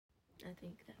I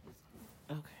think that was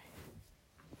cool. Okay.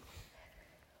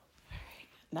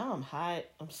 Now I'm hot.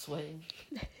 I'm sweating.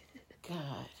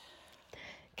 God.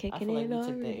 Kicking I feel like in we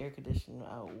already. took that air conditioner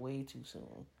out way too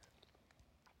soon.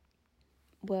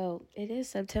 Well, it is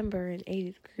September and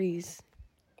 80 degrees.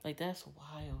 Like, that's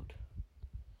wild.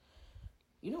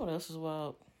 You know what else is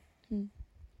wild? I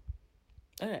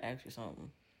gotta ask you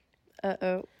something.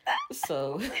 Uh-oh.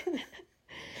 So...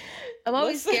 I'm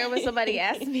always scared when somebody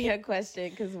asks me a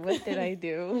question, because what did I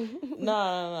do? No.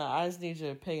 I just need your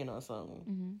opinion on something.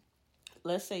 Mm-hmm.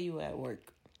 Let's say you at work,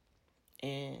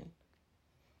 and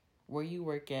where you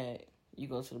work at, you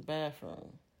go to the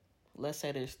bathroom. Let's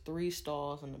say there's 3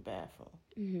 stalls in the bathroom.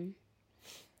 Mm-hmm.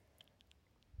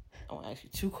 I want to ask you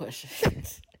 2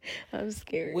 questions. I'm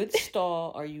scared. Which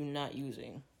stall are you not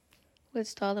using? Which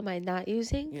stall am I not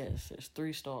using? Yes, there's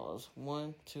 3 stalls.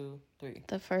 1, 2, 3.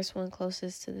 The first one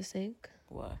closest to the sink.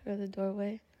 Why? Or the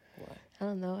doorway. Why? I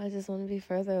don't know. I just want to be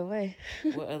further away.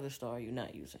 What other stall are you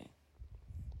not using?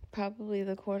 Probably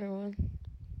the corner one.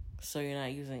 So you're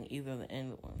not using either of the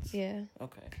end ones? Yeah.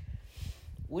 Okay.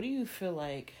 What do you feel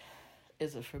like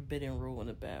is a forbidden rule in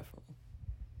the bathroom?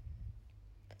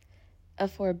 A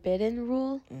forbidden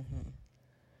rule? Mm-hmm.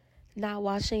 Not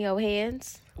washing your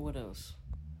hands. What else?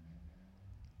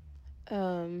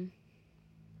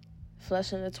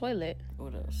 Flushing the toilet.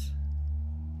 What else?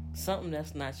 Something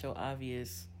that's not your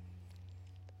obvious,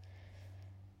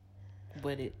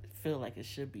 but it feel like it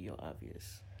should be your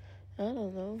obvious. I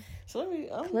don't know. So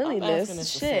I'm Cleanliness. asking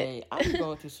this to Shit. say, I'm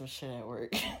going through some shit at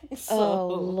work. So, oh,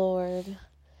 Lord.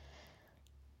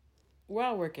 where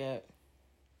I work at,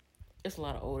 it's a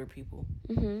lot of older people.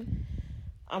 Mm-hmm.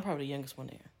 I'm probably the youngest one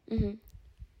there.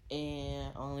 Mm-hmm.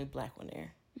 And only black one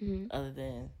there. Mm-hmm. Other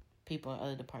than people in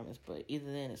other departments. But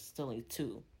either then, it's still only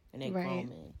 2. And they Right. grown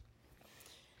men.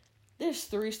 There's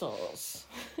 3 stalls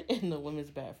in the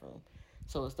women's bathroom.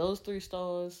 So it's those 3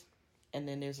 stalls. And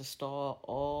then there's a stall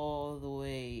all the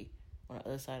way on the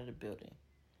other side of the building.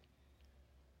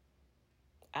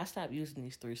 I stopped using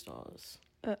these 3 stalls.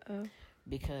 Uh-oh.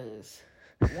 Because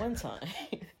one time,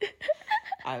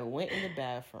 I went in the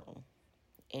bathroom.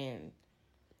 And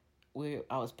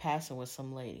I was passing with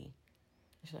some lady.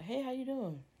 She's like, hey, how you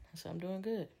doing? I said, I'm doing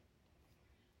good.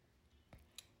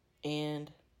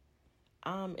 And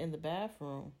I'm in the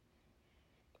bathroom.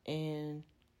 And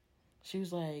she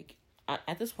was like,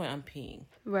 at this point, I'm peeing.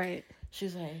 Right.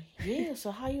 She's like, yeah,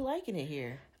 so how you liking it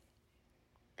here?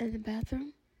 In the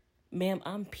bathroom? Ma'am,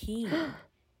 I'm peeing.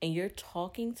 And you're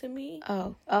talking to me?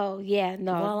 Oh, yeah,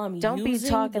 no. While I'm Don't be using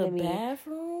talking the to me.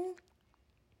 bathroom?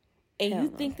 And Hell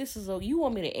you no. think this is you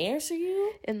want me to answer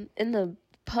you? In the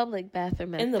public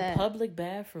bathroom at In the that. public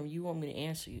bathroom, you want me to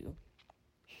answer you.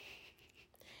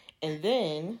 And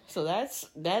then, so that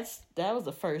was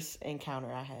the first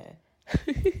encounter I had.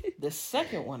 The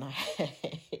second one I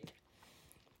had,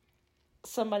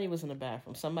 somebody was in the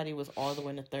bathroom. Somebody was all the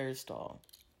way in the 3rd stall.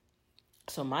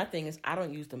 So my thing is, I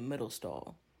don't use the middle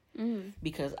stall.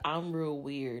 Because I'm real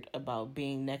weird about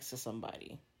being next to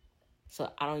somebody. So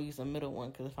I don't use the middle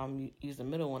one, because if I'm use the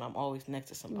middle one, I'm always next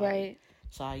to somebody. Right.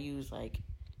 So I use like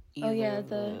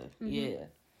either yeah.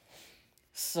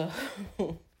 So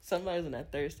somebody's in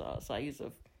that 3rd stall. So I use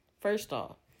the 1st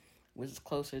stall, which is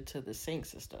closer to the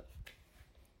sinks and stuff.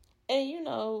 And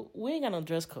we ain't got no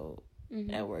dress code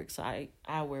at work, so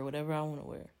I wear whatever I want to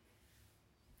wear.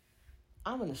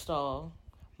 I'm in the stall,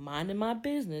 minding my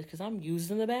business, because I'm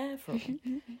using the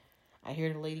bathroom. I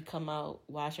hear the lady come out,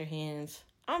 wash her hands.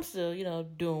 I'm still,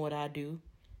 doing what I do.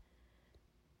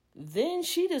 Then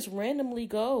she just randomly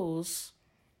goes,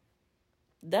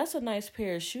 that's a nice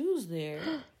pair of shoes there.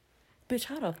 Bitch,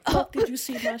 how the fuck did you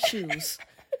see my shoes?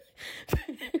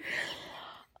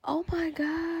 Oh, my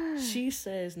God. She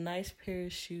says, nice pair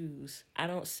of shoes. I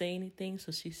don't say anything,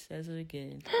 so she says it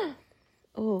again.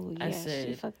 Oh, yeah, I said,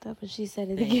 she fucked up and she said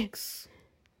it thanks.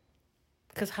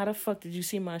 Because how the fuck did you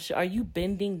see my shoe? Are you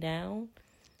bending down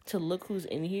to look who's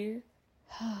in here?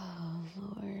 again. Oh,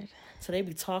 Lord. So they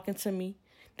be talking to me.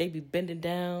 They be bending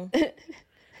down.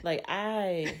 Like,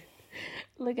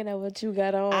 Looking at what you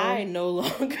got on. I no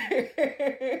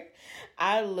longer...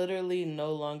 I literally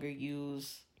no longer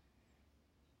use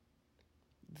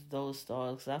those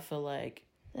stalls. I feel like...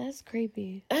 That's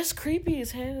creepy. That's creepy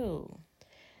as hell.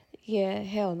 Yeah,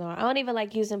 hell no. I don't even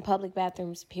like using public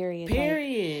bathrooms, period.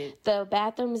 Period. Like, the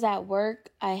bathrooms at work,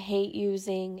 I hate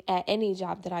using at any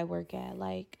job that I work at.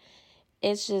 Like,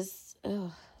 it's just, Yeah,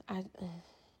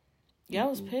 I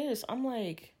was pissed. I'm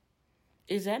like,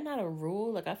 is that not a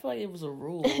rule? Like, I feel like it was a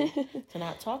rule to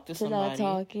not talk to somebody. To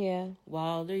not talk, yeah.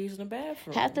 While they're using the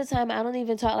bathroom. Half the time, I don't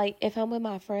even talk. Like, if I'm with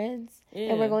my friends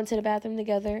and we're going to the bathroom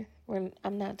together,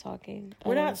 I'm not talking.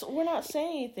 We're not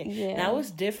saying anything. Yeah. Now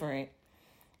it's different.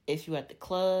 If you at the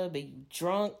club and you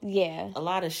drunk, yeah, a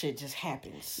lot of shit just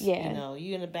happens. Yeah, you know,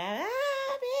 you in the back,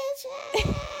 bitch,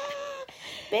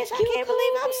 bitch, I can't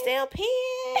believe I'm still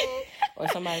peeing. Or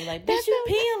somebody like, bitch, you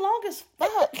peeing long as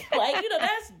fuck. Like, you know,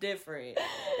 that's different.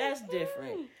 That's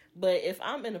different. But if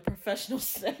I'm in a professional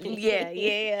setting,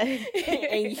 and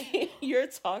you're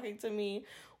talking to me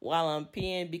while I'm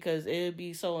peeing, because it would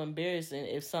be so embarrassing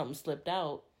if something slipped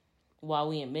out while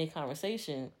we in mid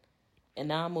conversation, and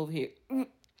now I'm over here.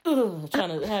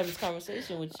 Trying to have this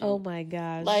conversation with you. Oh my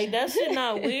gosh. Like, that shit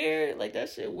not weird. Like, that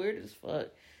shit weird as fuck.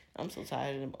 I'm so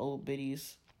tired of them old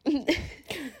biddies.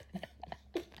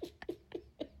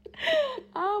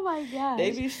 Oh my gosh.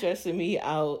 They be stressing me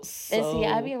out so much. And see,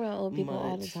 I be around old people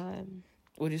all the time.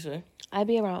 What'd you say? I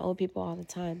be around old people all the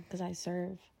time because I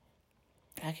serve.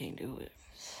 I can't do it.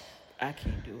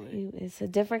 It's a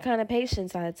different kind of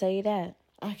patience, I'll tell you that.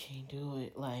 I can't do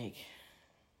it. Like,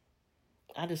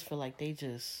 I just feel like they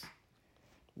just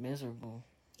miserable.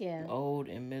 Yeah. Old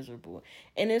and miserable.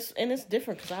 And it's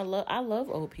different because I love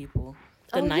old people.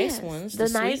 The nice ones. The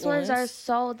nice ones are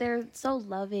they're so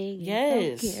loving.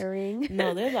 Yes. So caring.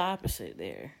 No, they're the opposite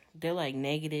there. They're like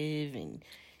negative, and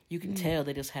you can tell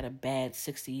they just had a bad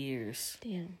 60 years.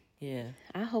 Damn. Yeah.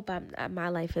 I hope my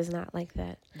life is not like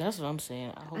that. That's what I'm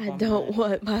saying. I don't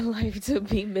want my life to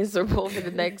be miserable for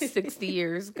the next 60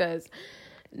 years, because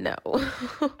no.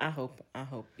 I hope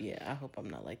I'm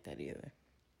not like that either.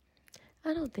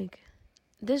 I don't think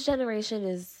this generation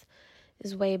is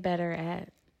way better at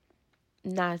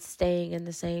not staying in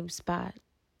the same spot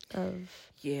and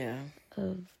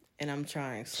I'm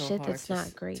trying so hard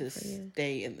to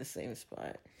stay in the same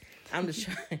spot. I'm just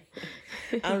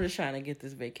trying to get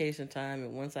this vacation time,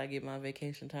 and once I get my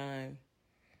vacation time,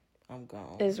 I'm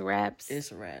gone. It's wraps.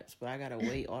 But I gotta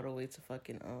wait all the way to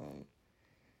fucking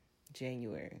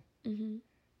January. Mm-hmm.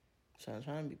 So I'm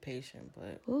trying to be patient,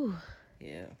 but ooh.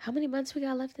 Yeah. How many months we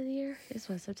got left in the year? It's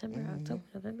what, September, October,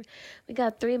 November. We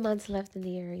got 3 months left in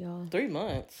the year, y'all. 3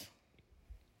 months.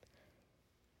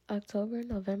 October,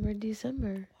 November,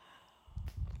 December.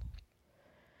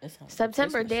 Wow.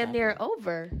 September damn near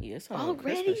over. Yeah, it's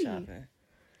already.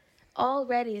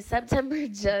 Already, September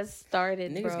just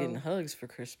started, Niggas bro. getting hugs for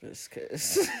Christmas,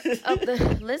 cause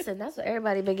listen, that's what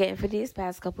everybody been getting for these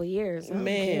past couple years.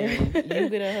 Man, you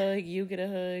get a hug, you get a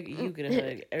hug, you get a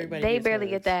hug. Everybody. They barely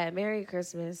get that. Merry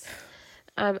Christmas.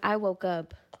 I woke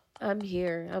up. I'm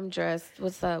here. I'm dressed.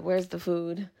 What's up? Where's the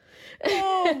food?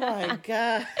 Oh my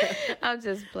god. I'm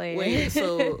just playing. Wait,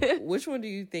 so which one do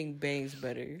you think bangs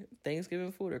better?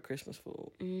 Thanksgiving food or Christmas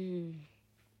food?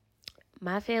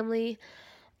 My family,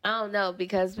 I don't know,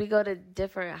 because we go to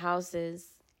different houses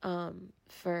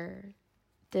for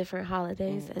different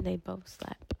holidays, and they both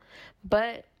slap.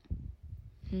 But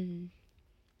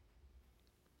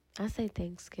I say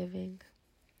Thanksgiving.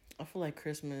 I feel like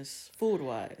Christmas,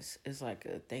 food-wise, is like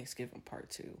a Thanksgiving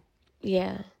part 2.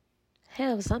 Yeah.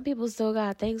 Hell, some people still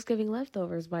got Thanksgiving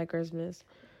leftovers by Christmas.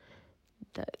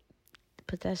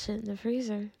 Put that shit in the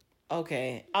freezer.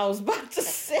 Okay, I was about to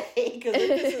say, because if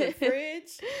it's in the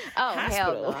fridge,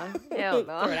 hospital. Hell no.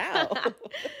 Throw it out.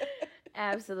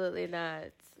 Absolutely not.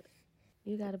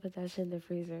 You gotta put that shit in the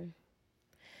freezer.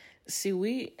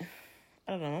 See,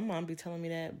 I don't know, my mom be telling me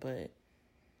that, but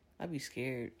I'd be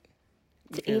scared.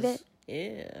 To eat it?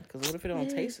 Yeah, because what if it don't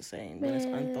taste the same when it's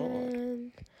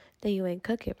unthawed? Then you ain't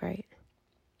cook it right.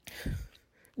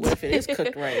 What if it is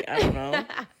cooked right? I don't know.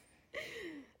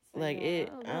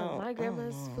 My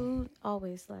grandma's food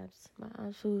always slaps. My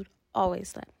aunt's food always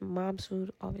slaps. My mom's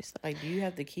food always slaps. Like, do you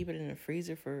have to keep it in the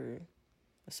freezer for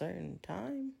a certain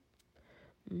time?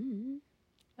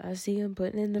 I see him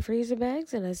putting it in the freezer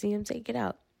bags, and I see him take it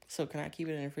out. So can I keep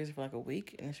it in the freezer for like a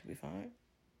week, and it should be fine?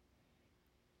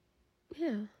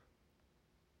 Yeah.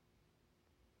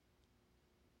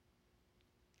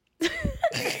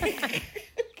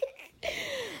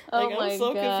 I'm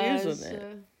so confused with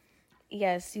that.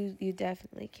 Yes, you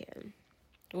definitely can.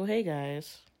 Well, hey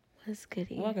guys. What's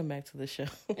goody? Welcome back to the show.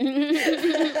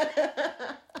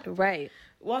 Right.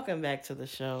 Welcome back to the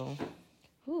show.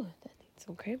 Ooh, that needs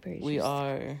some cranberry juice. We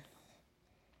are.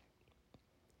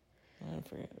 I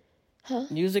forget. Huh?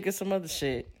 Music and some other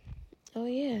shit. Oh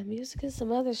yeah, music and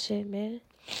some other shit, man.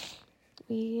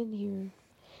 We in here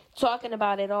talking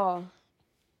about it all,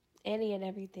 any and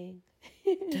everything.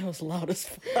 That was loud as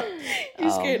fuck.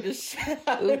 You scared the shit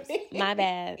out of me. My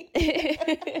bad.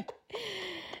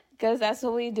 Because that's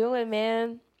what we doing,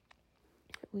 man.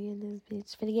 We in this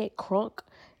bitch. Finna get crunk.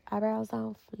 Eyebrows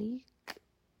on fleek.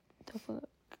 The fuck?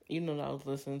 You know what I was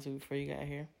listening to before you got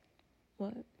here?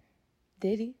 What?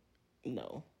 Did he?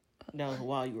 No. That was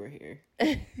while you were here.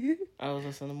 I was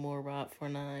listening to more Rob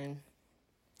 49.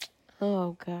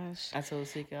 Oh gosh. I told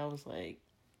Sika, I was like,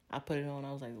 I put it on.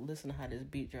 I was like, listen to how this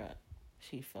beat drop.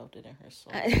 She felt it in her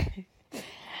soul.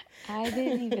 I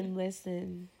didn't even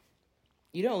listen.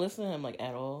 You don't listen to him like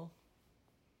at all?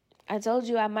 I told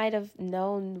you I might have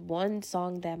known one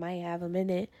song that might have him in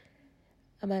it.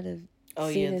 I might have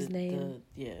seen his name.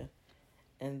 Yeah.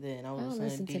 And then I was don't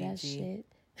listen to that shit.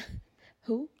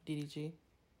 Who? DDG.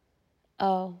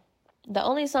 Oh. The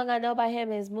only song I know by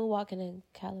him is Moonwalking in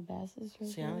Calabasas.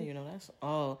 See, I don't even know that song.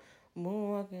 Oh,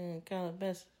 Moonwalking in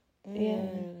Calabasas. Yeah.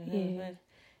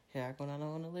 Here, I go down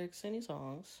on the lyrics to any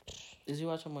songs. Did you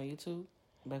watch him on YouTube?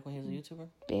 Back when he was a YouTuber?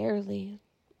 Barely.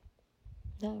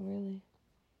 Not really.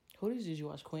 Who did you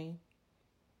watch? Queen?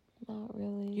 Not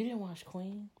really. You didn't watch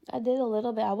Queen? I did a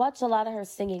little bit. I watched a lot of her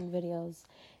singing videos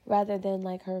rather than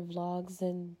like her vlogs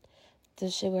and the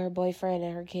shit with her boyfriend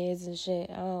and her kids and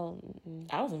shit.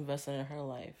 I was invested in her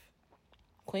life.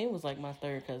 Queen was like my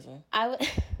third cousin.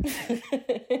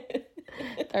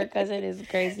 Third cousin is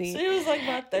crazy. She was like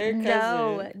my third cousin.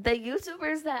 No, the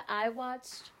YouTubers that I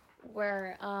watched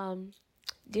were,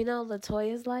 do you know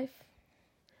LaToya's life?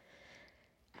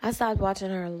 I stopped watching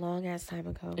her a long ass time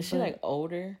ago. Is she like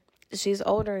older? She's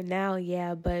older now,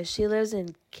 yeah, but she lives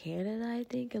in Canada, I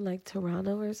think, in like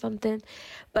Toronto or something.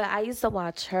 But I used to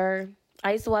watch her.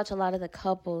 I used to watch a lot of the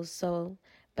couples,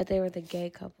 but they were the gay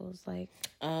couples, like.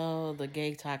 Oh, the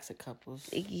gay toxic couples.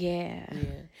 Yeah.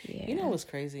 Yeah. You know what's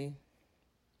crazy?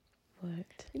 What?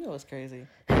 You know what's crazy?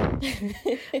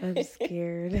 I'm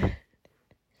scared.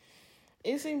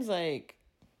 It seems like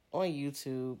on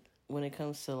YouTube, when it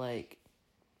comes to like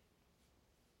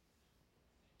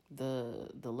the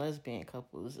lesbian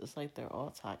couples, it's like they're all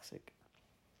toxic.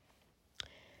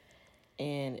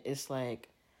 And it's like,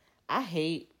 I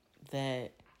hate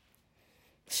that.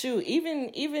 Shoot,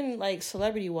 even like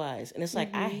celebrity wise, and it's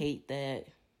like, I hate that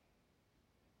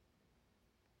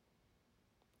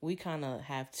we kind of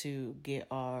have to get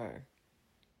our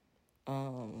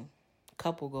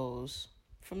couple goals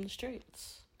from the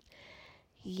straights.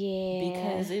 Yeah.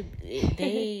 Because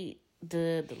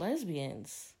the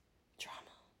lesbians, drama.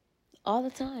 All the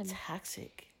time.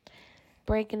 Toxic.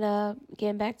 Breaking up,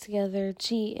 getting back together,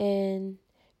 cheating,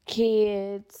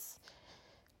 kids,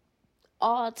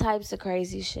 all types of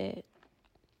crazy shit.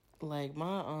 Like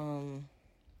my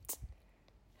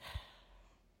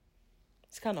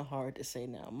it's kind of hard to say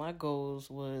now. My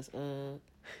goals was well,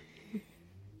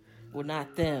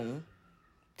 not them,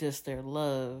 just their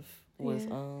love was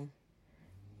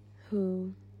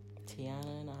who?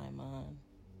 Tiana and Iman.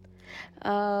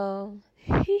 Oh.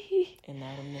 And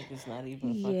now them niggas not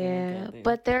even fucking together.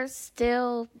 But they're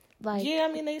still like. Yeah,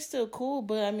 I mean they still cool,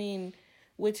 but I mean,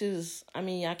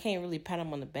 I can't really pat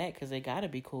them on the back because they gotta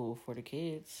be cool for the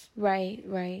kids.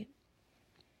 Right.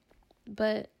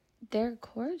 But they're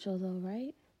cordial though,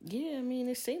 right? Yeah, I mean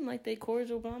it seemed like they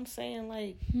cordial, but I'm saying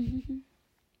like,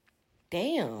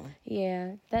 damn.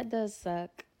 Yeah, that does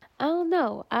suck. I don't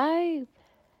know. I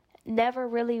never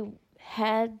really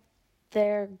had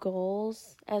their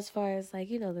goals as far as like,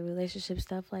 the relationship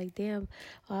stuff. Like, damn,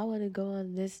 I want to go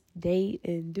on this date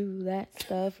and do that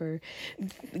stuff, or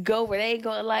go where they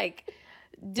going, like,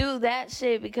 do that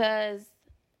shit, because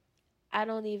I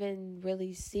don't even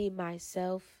really see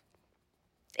myself.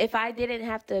 If I didn't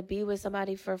have to be with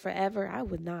somebody for forever, I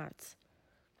would not.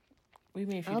 What do you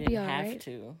mean if you didn't have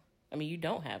to? I mean, you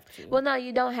don't have to. Well, no,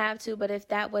 you don't have to, but if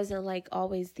that wasn't like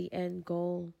always the end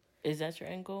goal. Is that your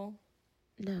end goal?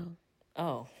 No.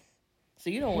 Oh. So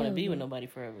you don't want to be with nobody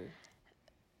forever?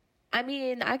 I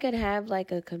mean, I could have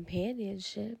like a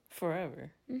companionship.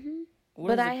 Forever? Mm-hmm.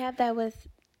 But I have that with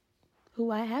who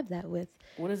I have that with.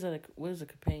 What is a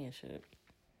companionship?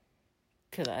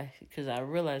 Because I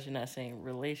realize you're not saying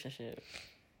relationship.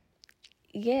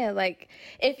 Yeah, like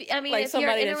if you're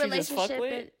in a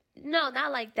relationship, no,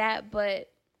 not like that, but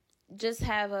just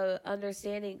have a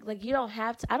understanding. Like I don't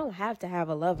have to have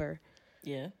a lover.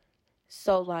 Yeah.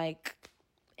 So like,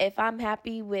 if I'm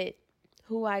happy with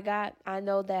who I got, I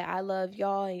know that I love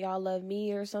y'all and y'all love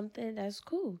me or something. That's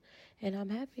cool, and I'm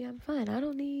happy. I'm fine. I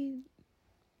don't need.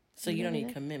 So you don't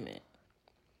need commitment.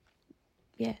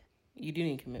 Yeah. You do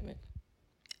need commitment.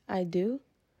 I do.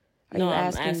 I'm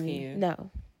asking you. No.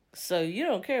 So you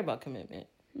don't care about commitment.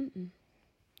 Mm-mm.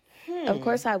 Of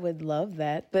course, I would love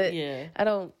that, but yeah, I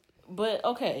don't. But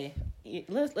okay,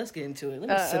 let's get into it. Let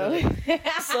me sit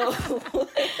up. So,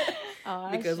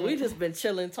 because we just been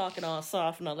chilling, talking all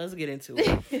soft. Now let's get into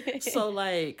it. So,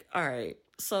 like, all right.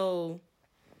 So,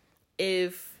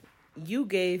 if you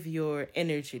gave your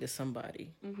energy to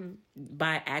somebody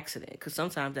by accident, because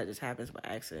sometimes that just happens by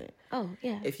accident. Oh,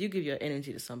 yeah. If you give your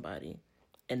energy to somebody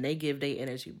and they give their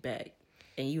energy back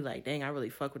and you like, dang, I really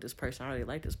fuck with this person. I really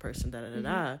like this person,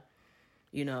 da-da-da-da.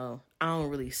 You know, I don't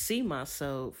really see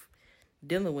myself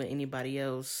dealing with anybody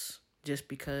else just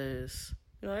because,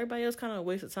 you know, everybody else kind of a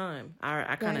waste of time.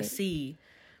 I kind of see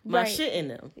my shit in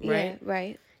them, right? Yeah,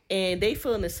 right. And they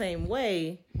feel in the same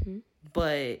way,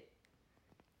 but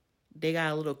they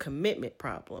got a little commitment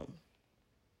problem.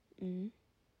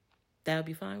 That would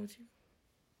be fine with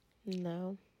you?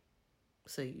 No.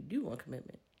 So you do want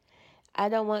commitment? I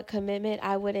don't want commitment.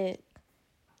 I wouldn't.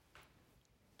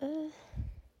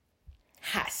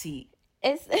 Hot seat.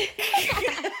 It's.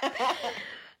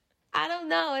 I don't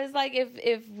know. It's like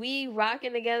if we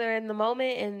rocking together in the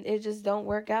moment and it just don't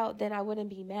work out, then I wouldn't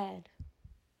be mad.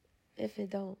 If it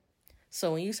don't.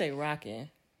 So when you say rocking,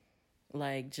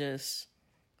 like just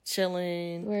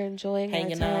chilling, we're enjoying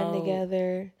hanging our time out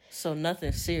together. So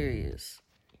nothing serious.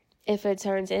 If it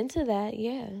turns into that,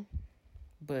 yeah.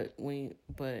 But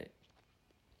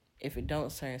if it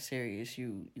don't turn serious,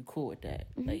 you cool with that.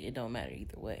 Like it don't matter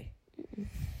either way.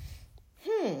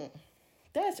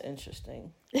 That's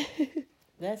interesting.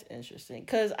 That's interesting.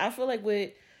 Cause I feel like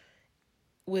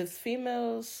with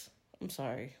females, I'm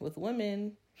sorry, with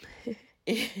women,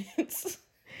 it's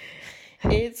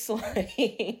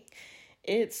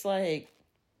like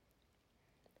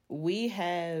we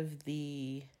have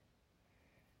the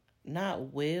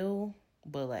not will,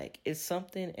 but like it's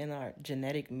something in our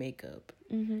genetic makeup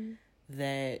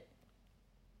that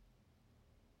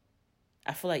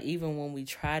I feel like even when we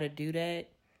try to do that,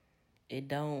 it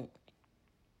don't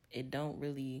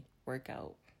really work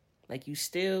out. Like you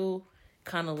still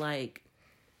kind of like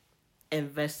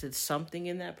invested something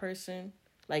in that person.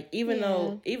 Like even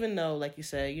though like you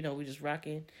said, you know, we just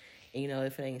rocking, and you know,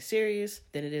 if it ain't serious,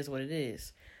 then it is what it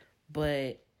is.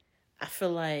 But I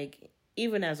feel like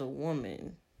even as a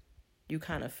woman, you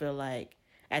kind of feel like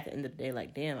at the end of the day,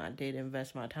 like, damn, I did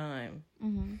invest my time.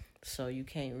 So you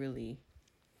can't really.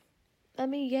 I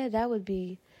mean, yeah, that would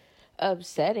be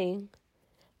upsetting.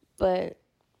 But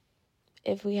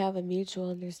if we have a mutual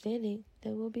understanding,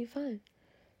 then we'll be fine.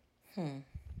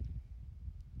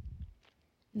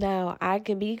 Now, I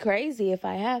can be crazy if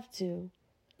I have to.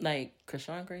 Like,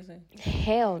 Krishan crazy?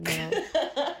 Hell no.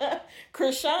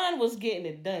 Krishan was getting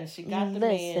it done. She got the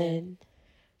man.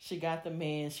 She got the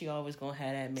man. She always gonna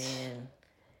have that man.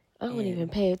 I don't even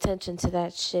pay attention to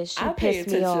that shit. She I pissed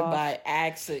me off. By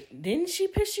accident. Didn't she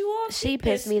piss you off? She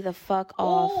pissed me the fuck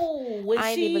off. Oh, when I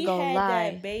ain't she even gonna had lie.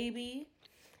 That baby,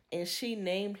 and she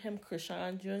named him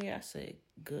Krishan Jr., I said,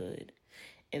 good.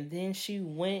 And then she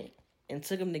went and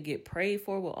took him to get prayed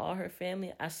for with all her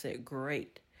family. I said,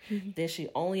 great. Then she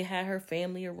only had her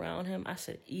family around him. I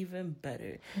said, even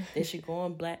better. Then she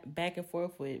going back and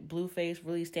forth with Blueface,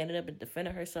 really standing up and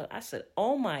defending herself. I said,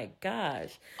 oh my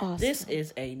gosh, awesome. This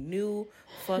is a new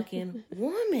fucking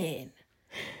woman.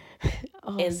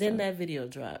 Awesome. And then that video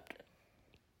dropped.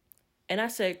 And I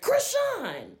said,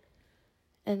 Krishan!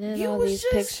 And then all these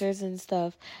pictures and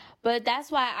stuff. But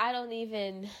that's why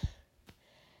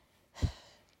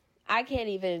I can't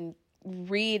even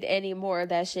read any more of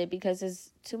that shit because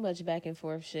it's too much back and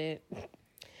forth shit.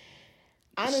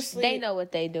 Honestly, they know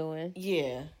what they doing.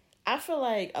 Yeah. I feel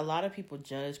like a lot of people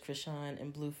judge Krishan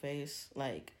and Blueface.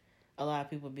 Like, a lot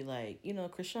of people be like, you know,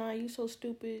 Krishan, you so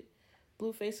stupid.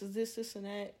 Blueface is this, and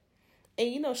that.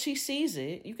 And, you know, she sees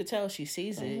it. You could tell she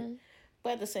sees it.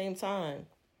 But at the same time,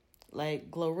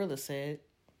 like Glorilla said,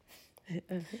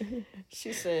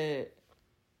 she said,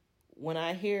 when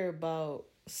I hear about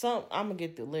I'm going to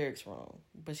get the lyrics wrong,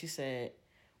 but she said,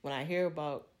 when I hear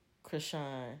about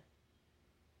Krishan,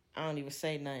 I don't even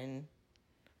say nothing.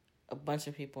 A bunch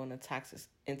of people in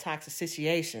toxic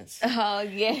situations. Oh,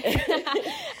 yeah.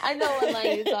 I know what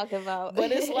line you're talking about.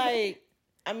 But it's like,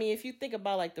 I mean, if you think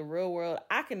about like the real world,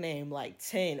 I can name like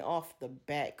 10 off the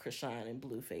bat Krishan and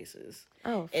Bluefaces.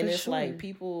 Oh, for And it's sure. like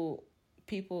people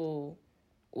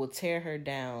will tear her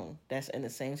down that's in the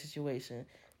same situation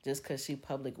just because she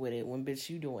public with it. When, bitch,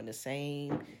 you doing the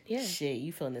same shit.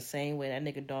 You feeling the same way. That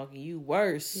nigga dogging you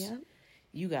worse. Yeah.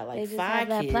 You got like 5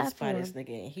 kids by this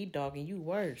nigga, and he dogging you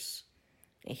worse.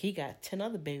 And he got 10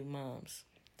 other baby moms.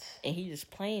 And he just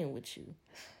playing with you.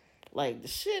 Like, the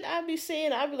shit I be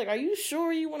saying, I be like, are you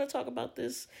sure you want to talk about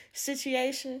this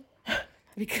situation?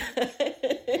 Because...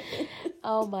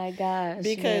 oh, my gosh.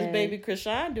 Because, baby,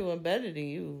 Krishan doing better than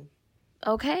you.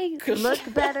 Okay, look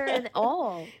better and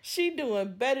all. She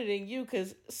doing better than you,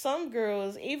 because some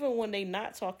girls, even when they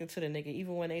not talking to the nigga,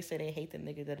 even when they say they hate the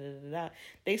nigga,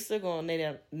 they still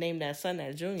gonna name that son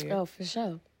that Junior. Oh, for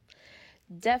sure.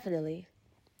 Definitely.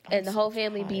 And the whole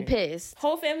family be pissed.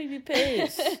 Whole family be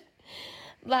pissed.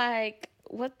 Like,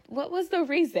 what was the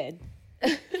reason?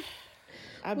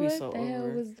 I'd be so over. What the hell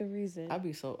was the reason? I'd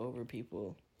be so over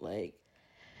people. Like,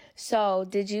 so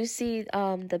did you see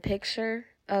the picture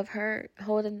of her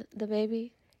holding the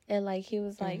baby? And like he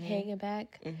was like hanging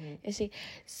back, and she.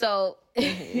 So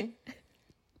I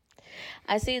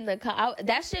seen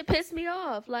that shit pissed me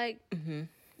off. Like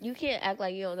you can't act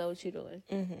like you don't know what you're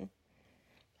doing.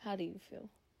 How do you feel?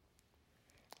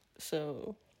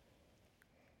 So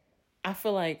I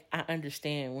feel like I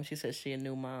understand when she says she a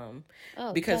new mom.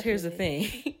 Oh, because definitely. Here's the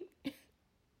thing.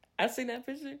 I seen that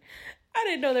picture. I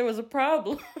didn't know there was a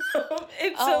problem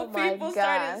until people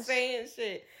started saying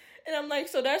shit. And I'm like,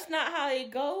 so that's not how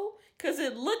it go? Because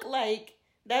it looked like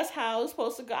that's how it's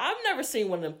supposed to go. I've never seen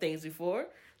one of them things before.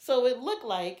 So it looked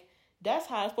like that's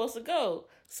how it's supposed to go.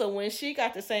 So when she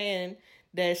got to saying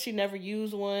that she never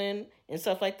used one and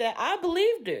stuff like that, I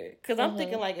believed her. Because I'm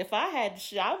thinking, like, if I had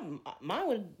mine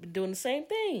would have been doing the same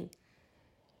thing.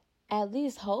 At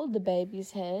least hold the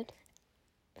baby's head.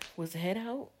 Was the head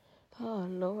out? Oh,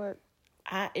 Lord.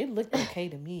 It looked okay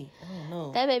to me. I don't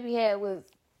know.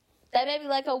 That baby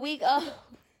like a week old.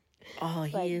 Oh,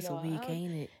 he is a week,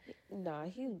 ain't it? Nah,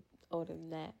 he's older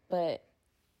than that. But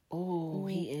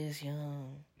he is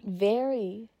young.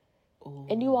 Very. Ooh.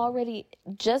 And you already,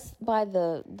 just by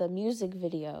the music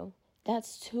video,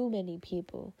 that's too many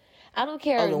people. I don't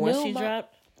care. Oh, the one she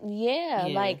dropped? Yeah,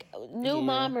 like new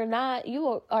mom or not,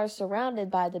 you are surrounded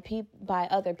by by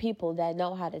other people that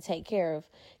know how to take care of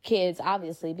kids,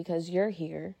 obviously, because you're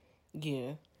here.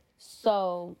 Yeah.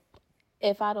 So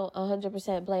if I don't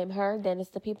 100% blame her, then it's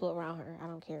the people around her. I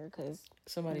don't care because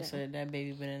somebody said that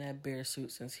baby been in that bear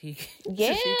suit since he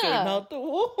since he came out the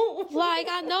womb. Like,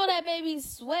 I know that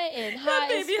baby's sweating,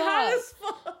 hot as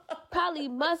fuck. Probably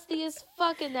musty as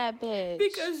fuck in that bitch.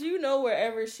 Because you know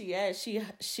wherever she at, she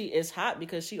is hot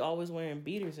because she always wearing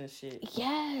beaters and shit.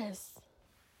 Yes.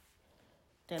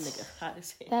 That nigga hot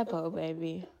as hell. That poor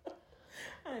baby.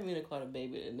 I didn't mean to call the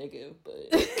baby a nigga,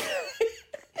 but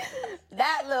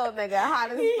that little nigga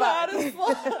hot as fuck. Hot as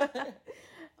fuck.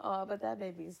 Oh, but that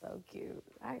baby's so cute.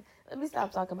 Let me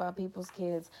stop talking about people's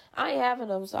kids. I ain't having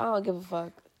them, so I don't give a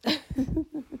fuck.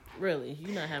 Really?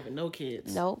 You not having no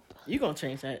kids? Nope. You gonna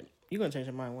change that? You gonna change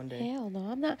your mind one day? Hell no,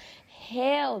 I'm not.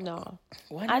 Hell no.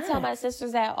 Why not? I tell my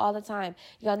sisters that all the time.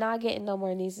 Y'all not getting no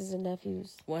more nieces and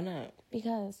nephews. Why not?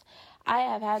 Because I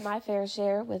have had my fair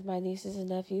share with my nieces and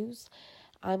nephews.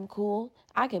 I'm cool.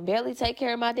 I can barely take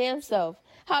care of my damn self.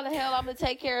 How the hell I'm gonna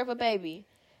take care of a baby?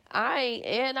 I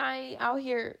ain't out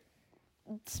here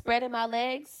spreading my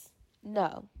legs.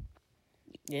 No.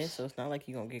 Yeah, so it's not like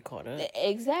you're gonna get caught up.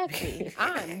 Exactly.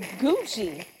 I'm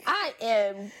Gucci. I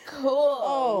am cool.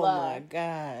 Oh my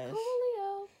gosh.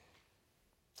 Coolio.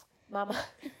 Mama.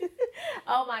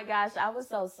 Oh my gosh. I was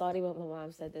so salty when my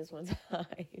mom said this one time.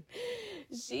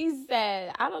 She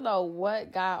said, I don't know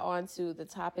what got onto the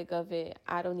topic of it.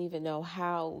 I don't even know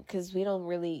how, because we don't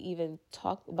really even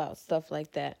talk about stuff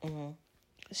like that. Mm-hmm.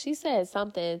 She said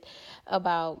something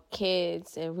about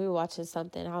kids, and we were watching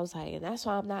something. I was like, and that's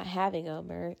why I'm not having them,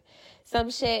 or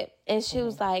some shit. And she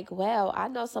was like, well, I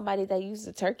know somebody that used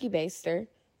a turkey baster.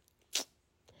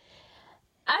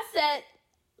 I said,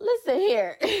 listen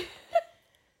here.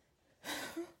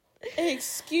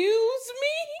 Excuse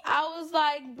me? I was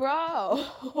like, bro.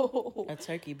 A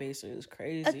turkey baster is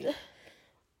crazy.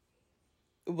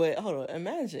 But hold on,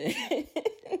 imagine.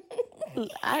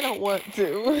 I don't want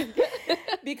to.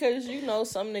 Because, you know,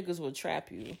 some niggas will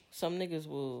trap you. Some niggas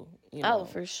will, you know. Oh,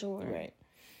 for sure. Right.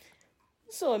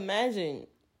 So imagine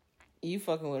you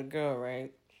fucking with a girl,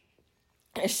 right?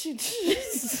 And she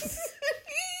just...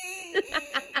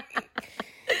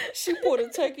 she pulled a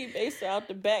turkey baster out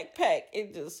the backpack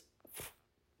and just...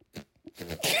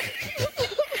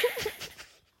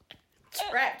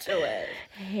 trapped your ass.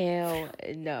 Hell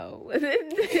no.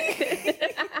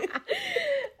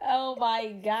 Oh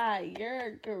my God,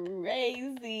 you're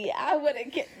crazy. I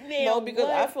wouldn't get no, because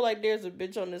I feel like there's a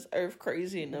bitch on this earth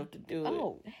crazy enough to do it.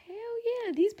 Oh, hell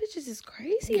yeah. These bitches is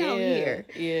crazy out here.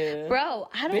 Yeah. Bro,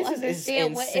 I don't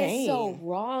understand what is so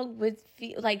wrong with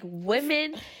like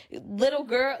women, little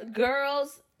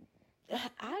girls.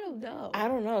 I don't know. I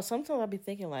don't know. Sometimes I be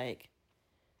thinking like,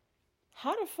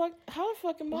 how the fuck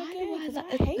am I getting?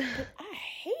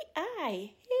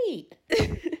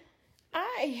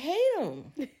 I hate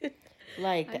them.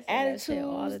 Like the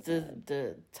attitudes,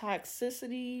 the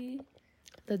toxicity,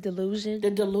 the delusion,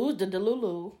 the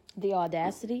delulu, the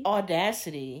audacity.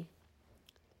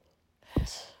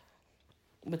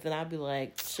 But then I'd be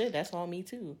like, shit, that's all me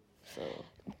too. So,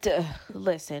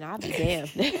 listen, I'll be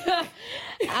damned.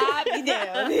 I'll be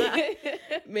damned.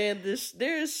 Man,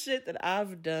 there's shit that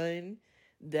I've done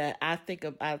that I think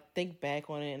back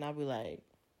on it and I'll be like,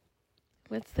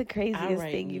 what's the craziest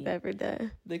thing you've ever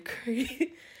done? The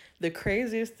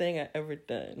craziest thing I ever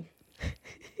done.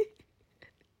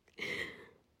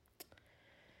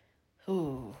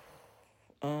 Ooh.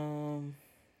 And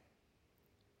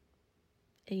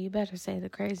you better say the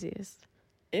craziest.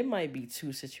 It might be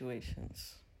 2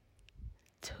 situations.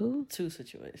 2? 2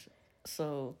 situations.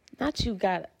 So. Not you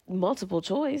got multiple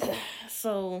choice.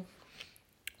 So,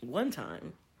 one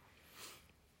time,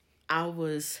 I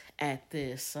was at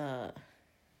this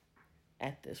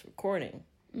recording.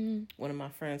 Mm-hmm. One of my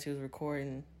friends, he was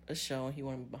recording a show and he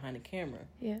wanted me behind the camera.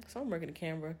 Yeah. So I'm working the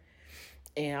camera.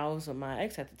 And I was with my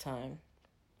ex at the time.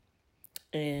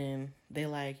 And they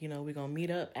like, we're going to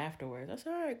meet up afterwards. I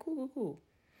said, all right, cool.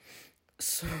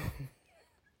 So.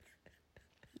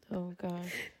 Oh,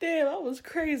 God. Damn, I was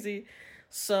crazy.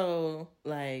 So,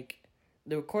 like,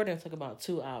 the recording took about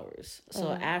 2 hours.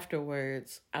 So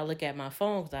afterwards, I look at my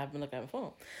phone, because I've been looking at my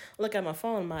phone. I look at my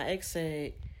phone, and my ex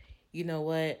said, you know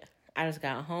what? I just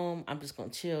got home. I'm just going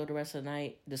to chill the rest of the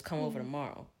night. Just come over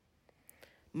tomorrow.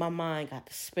 My mind got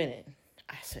to spinning.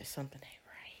 I said, something ain't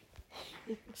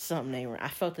right. Something ain't right. I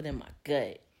felt it in my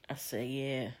gut. I said,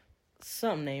 yeah,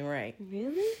 something ain't right.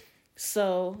 Really?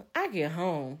 So I get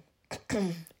home,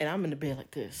 and I'm in the bed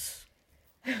like this.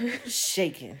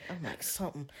 Shaking. I'm like,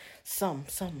 something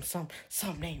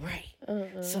ain't right.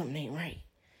 Something ain't right.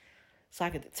 So I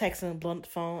get the text and blow up the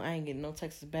phone. I ain't getting no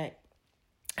texts back.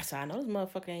 So I know this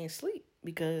motherfucker ain't sleep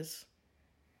because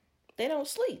they don't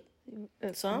sleep.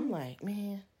 So I'm like,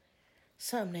 man,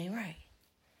 something ain't right.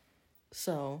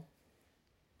 So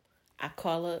I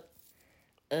call up,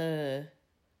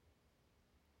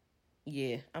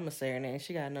 yeah, I'm gonna say her name.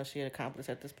 She gotta know she an accomplice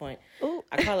at this point. Ooh.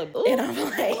 I call her and I'm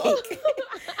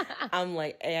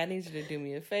like, hey, I need you to do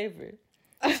me a favor.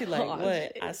 She like, what?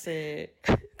 Shit. I said,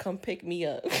 come pick me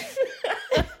up.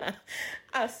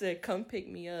 I said, come pick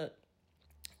me up.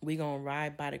 We gonna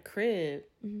ride by the crib.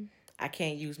 Mm-hmm. I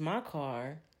can't use my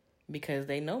car because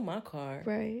they know my car.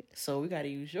 Right. So we gotta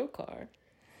use your car.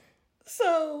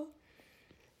 So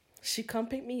she come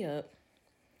pick me up.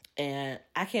 And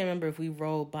I can't remember if we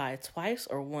rode by twice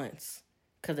or once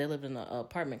because they lived in an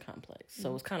apartment complex. So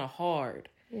it was kind of hard.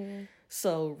 Yeah.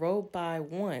 So rode by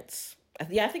once.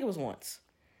 Yeah, I think it was once.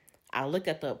 I looked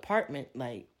at the apartment,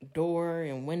 like door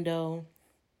and window,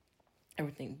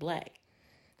 everything black.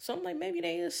 So I'm like, maybe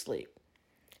they is asleep.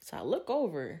 So I look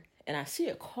over and I see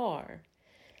a car.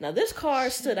 Now this car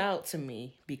stood out to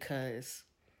me because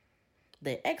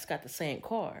the ex got the same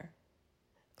car.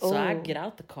 So I get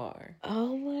out the car.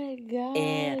 Oh my gosh.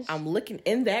 And I'm looking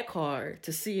in that car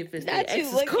to see if it's not the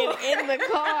ex's you looking car. in the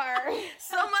car.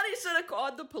 Somebody should have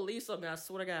called the police on me. I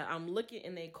swear to God. I'm looking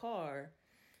in a car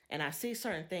and I see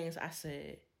certain things. I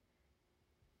said,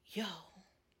 yo,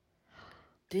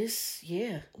 this,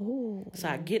 yeah. Ooh. So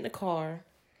I get in the car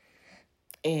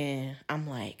and I'm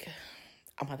like,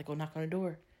 I'm about to go knock on the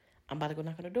door.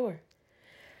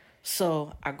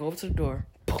 So I go over to the door.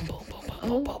 Boom, boom, boom,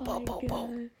 boom, boom, boom, boom,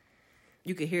 boom.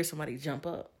 You could hear somebody jump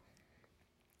up.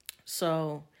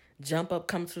 So jump up,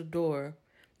 come to the door.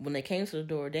 When they came to the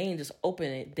door, they didn't just open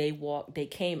it. They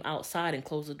came outside and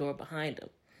closed the door behind them.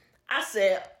 I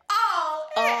said, oh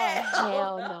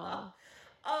hell no.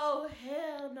 Oh,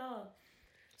 hell no.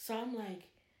 So I'm like,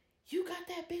 you got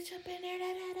that bitch up in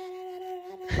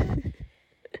there?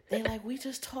 They like, we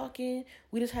just talking.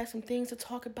 We just had some things to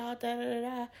talk about.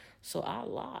 So I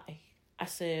lie. I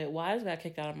said, well, I just got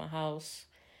kicked out of my house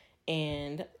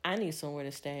and I need somewhere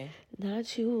to stay.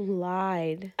 Not you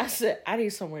lied. I said, I need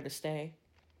somewhere to stay.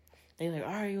 They like,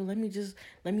 all right, well, let me just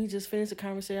finish the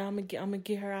conversation. I'm gonna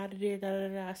get her out of there.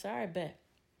 I said, all right, bet.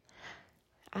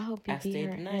 I hope you beat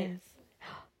her the night. ass.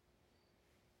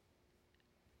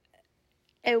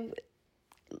 And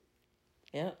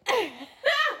yep.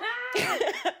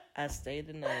 I stayed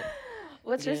the night.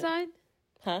 What's your sign?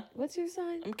 Huh? What's your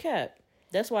sign? I'm Cap.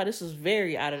 That's why this is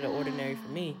very out of the ordinary for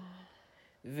me.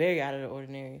 Very out of the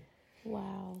ordinary.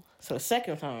 Wow. So the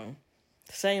second time,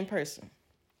 same person.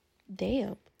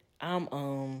 Damn.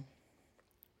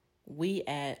 We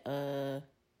at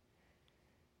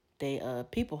they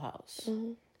people house.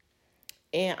 Mm-hmm.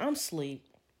 And I'm asleep.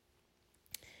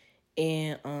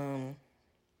 And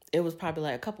it was probably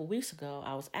like a couple weeks ago.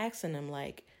 I was asking them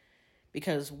like,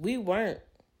 because we weren't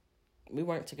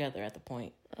together at the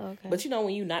point. Okay. But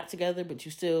when you're not together, but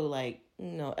you still like,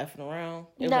 effing around.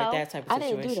 It was like that type of situation.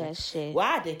 I didn't do that shit. Well,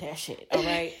 I did that shit, all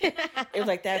right? It was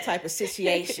like that type of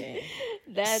situation.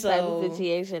 That type of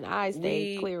situation I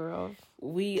stay clear of.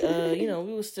 We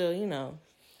we were still,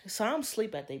 so I'm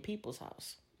asleep at they people's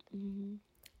house. Mm-hmm.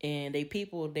 And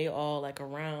they all like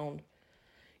around,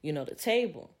 the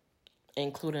table,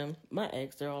 including my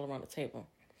ex. They're all around the table.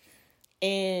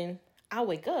 And I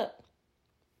wake up,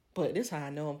 but this is how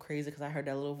I know I'm crazy, because I heard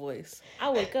that little voice.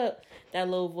 I wake up, that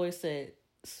little voice said,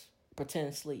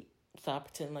 pretend to sleep. So I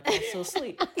pretend like I'm still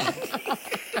asleep.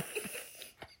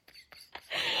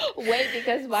 Wait,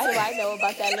 because why do I know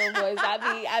about that little voice?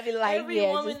 I be like, every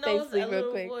woman just stay knows asleep that real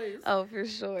little quick. Voice. Oh, for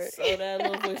sure. So that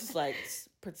little voice is like,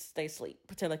 stay asleep.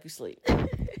 Pretend like you sleep.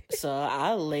 So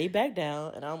I lay back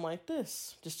down and I'm like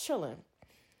this, just chilling.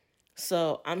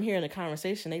 So I'm hearing the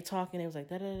conversation. They talking. It was like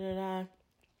da da da da.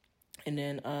 And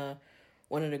then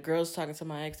one of the girls talking to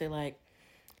my ex. They like,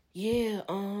 yeah,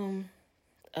 what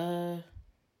did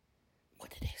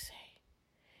they say?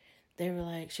 They were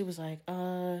like, she was like,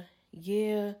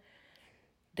 yeah,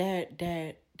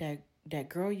 that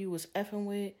girl you was effing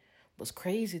with was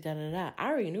crazy, da da da. I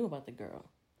already knew about the girl.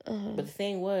 Uh-huh. But the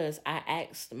thing was, I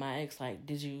asked my ex, like,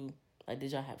 did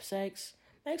y'all have sex?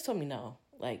 My ex told me no,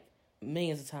 like,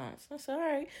 millions of times. I said, all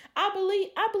right.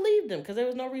 I believed them, because there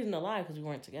was no reason to lie, because we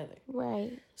weren't together.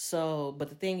 Right. So, but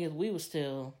the thing is, we were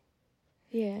still.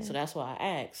 Yeah. So that's why I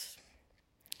asked.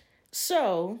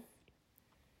 So,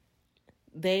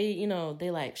 they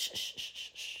like,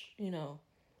 shh,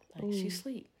 like, she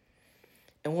sleep.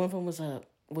 And one of them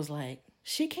was like,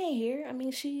 she can't hear. I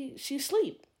mean, she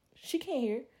sleep. She can't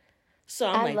hear. So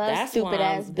I'm that's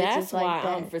why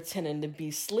I'm pretending to be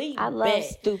asleep. I love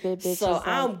stupid bitches. So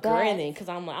I'm grinning, because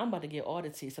I'm like, I'm about to get all the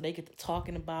tea. So they get to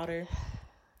talking about her.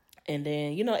 And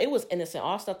then, it was innocent,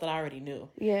 all stuff that I already knew.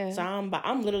 Yeah. So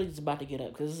I'm literally just about to get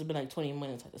up, because this has been like 20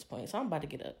 minutes at this point. So I'm about to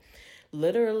get up.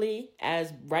 Literally,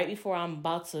 as right before I'm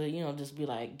about to, just be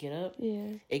like, get up. Yeah.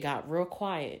 It got real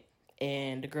quiet.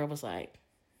 And the girl was like,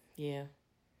 yeah,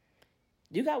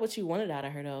 you got what you wanted out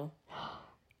of her, though.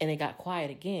 And it got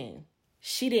quiet again.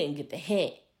 She didn't get the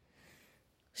hint.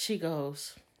 She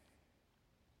goes,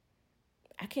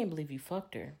 I can't believe you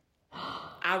fucked her.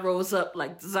 I rose up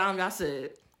like the zombie. I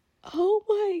said, oh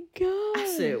my God. I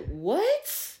said,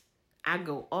 what? I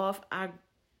go off.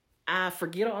 I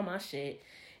forget all my shit,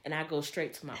 and I go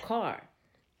straight to my car.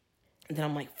 And then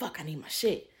I'm like, fuck, I need my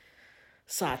shit.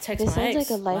 So I text my ex. This sounds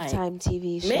like a Lifetime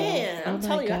TV show. Man, I'm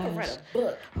telling you, I could write a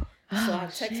book. So I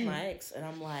text my ex, and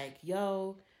I'm like,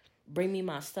 yo, bring me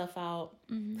my stuff out.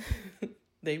 Mm-hmm.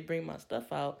 They bring my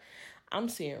stuff out. I'm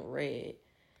seeing red.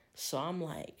 So I'm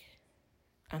like,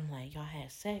 y'all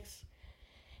had sex?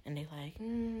 And they like,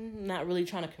 not really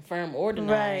trying to confirm or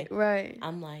deny. Right.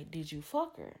 I'm like, did you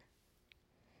fuck her?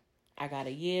 I got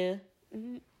a yeah.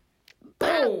 Mm-hmm.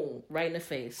 Boom! Right in the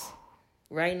face.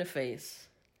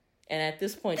 And at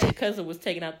this point, your cousin was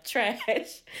taking out the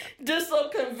trash just so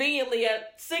conveniently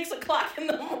at 6:00 in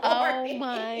the morning. Oh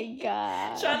my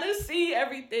God. Trying to see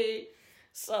everything.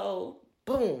 So,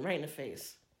 boom, right in the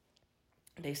face.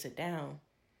 They sit down.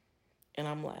 And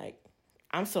I'm like,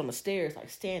 I'm still on the stairs, like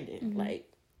standing. Mm-hmm. Like,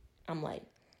 I'm like,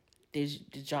 did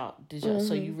y'all, mm-hmm.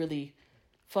 So you really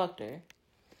fucked her?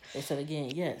 They said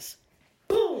again, yes.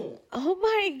 Boom! Oh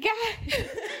my God.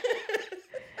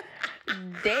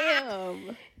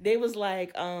 Damn. They was like,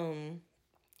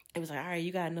 it was like, all right,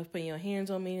 you got enough putting your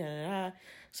hands on me. Da, da, da.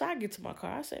 So I get to my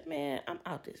car. I said, man, I'm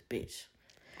out this bitch.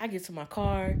 I get to my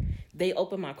car. They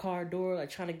open my car door, like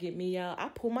trying to get me out. I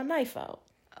pull my knife out.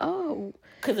 Oh.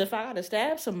 Because if I got to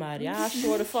stab somebody, I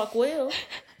sure the fuck will.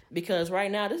 Because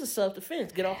right now, this is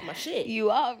self-defense. Get off my shit. You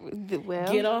are,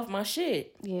 well. Get off my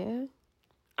shit. Yeah.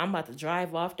 I'm about to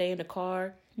drive off there in the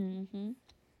car. Mm-hmm.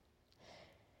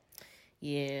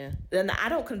 Yeah. And I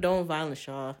don't condone violence,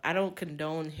 y'all. I don't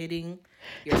condone hitting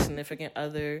your significant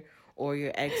other or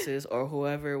your exes or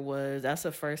whoever it was. That's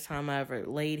the first time I ever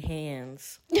laid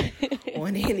hands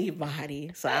on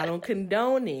anybody. So I don't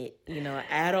condone it,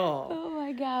 at all. Oh,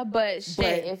 my God. But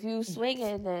shit, if you swing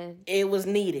it, then... It was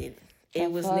needed.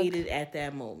 It was needed at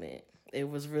that moment. It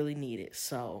was really needed.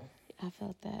 So... I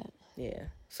felt that. Yeah.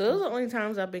 So those are the only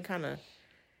times I've been kind of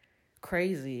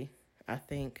crazy, I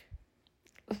think.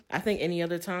 I think any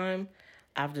other time,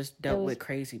 I've just dealt with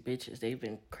crazy bitches. They've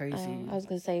been crazy. I was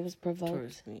going to say it was provoked.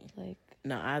 Towards me. Like,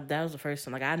 no, that was the first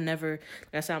time. Like, I never,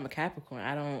 like I said, I'm a Capricorn.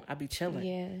 I be chilling.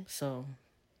 Yeah. So,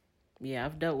 yeah,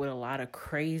 I've dealt with a lot of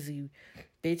crazy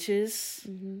bitches.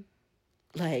 Mm-hmm.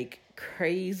 Like,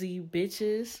 crazy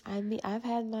bitches. I mean, I've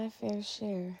had my fair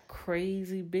share.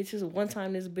 Crazy bitches. One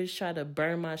time, this bitch tried to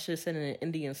burn my shit in an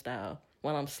Indian style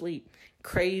while I'm asleep.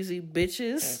 Crazy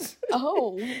bitches.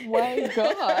 Oh my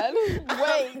God.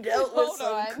 Wait, dealt with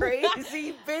some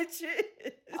crazy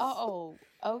bitches. Oh,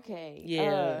 okay.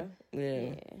 Yeah.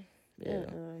 Yeah.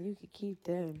 You could keep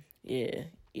them. Yeah.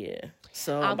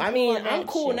 So I'm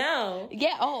cool now.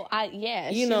 Yeah.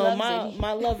 You she know, loves it.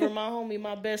 my lover, my homie,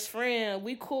 my best friend.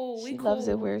 We cool. She loves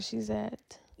it where she's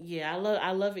at. Yeah,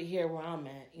 I love it here where I'm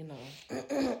at. You know,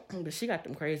 but she got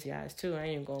them crazy eyes too. I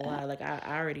ain't even gonna lie. Like I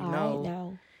already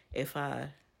know if I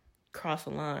cross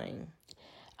a line.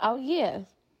 Oh yeah.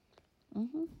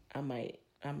 I might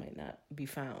not be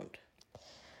found.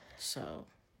 So.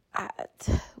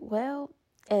 Well,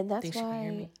 and that's think why. She can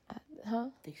hear me? Huh?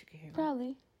 Think she can hear me?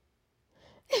 Probably.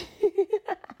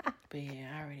 But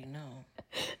yeah, I already know.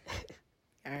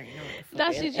 I already know what the fuck.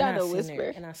 Now she's trying to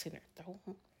whisper. And I seen her throw.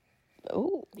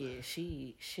 Oh. Yeah,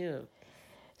 she'll.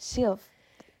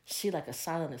 She like a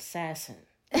silent assassin.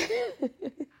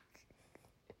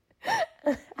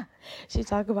 She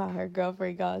talk about her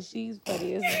girlfriend, God. She's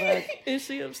funny as fuck. Is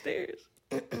she upstairs?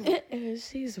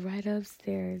 She's right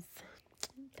upstairs.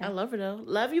 I love her though.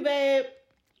 Love you, babe.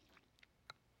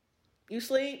 You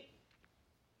sleep?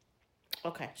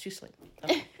 Okay, she sleep.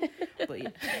 Okay. But yeah.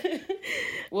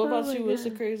 What about you? What's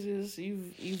the craziest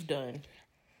you've done?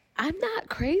 I'm not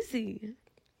crazy.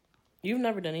 You've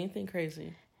never done anything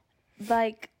crazy?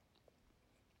 Like,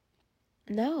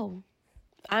 no.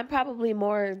 I'm probably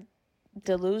more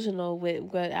delusional with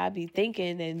what I be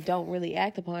thinking and don't really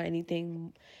act upon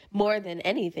anything more than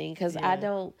anything. Because I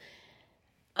don't,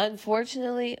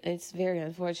 unfortunately, it's very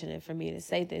unfortunate for me to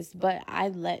say this, but I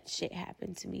let shit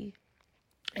happen to me.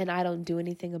 And I don't do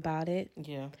anything about it.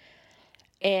 Yeah.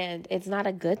 And it's not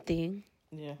a good thing.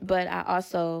 Yeah. But I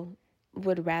also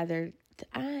would rather...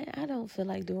 I don't feel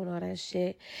like doing all that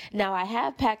shit. Now, I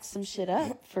have packed some shit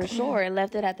up, for sure, and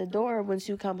left it at the door. Once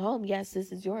you come home, yes,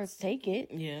 this is yours. Take it.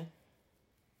 Yeah.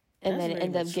 And then it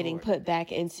end up getting put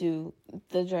back into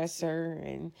the dresser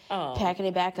and packing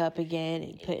it back up again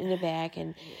and putting it back.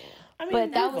 And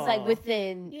but that was like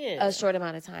within a short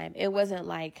amount of time. It wasn't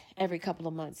like every couple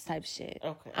of months type shit.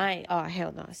 Okay.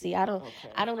 Hell no. See, I don't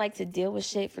like to deal with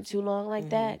shit for too long like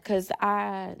that. Cause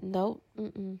nope.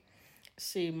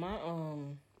 See,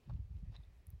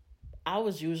 I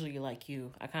was usually like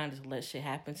you. I kind of just let shit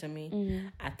happen to me.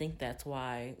 I think that's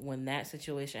why when that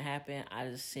situation happened, I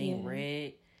just seen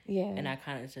red. Yeah. And I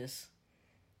kind of just,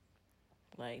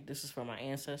 like, this is for my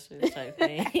ancestors type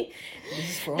thing. This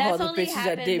is for all the bitches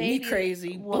that did me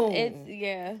crazy. Boom.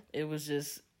 It was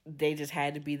just, they just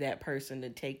had to be that person to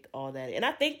take all that. And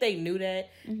I think they knew that.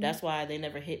 That's why they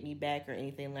never hit me back or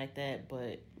anything like that.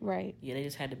 But, yeah, they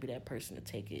just had to be that person to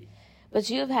take it. But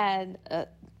you've had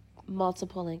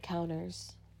multiple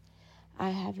encounters. I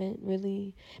haven't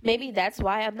really. Maybe that's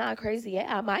why I'm not crazy.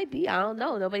 Yeah, I might be. I don't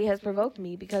know. Nobody has provoked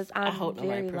me because I'm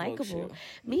very likable.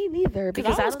 Me neither.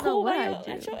 Because I don't know what I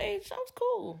do. At your age, I was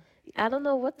cool. I don't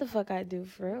know what the fuck I do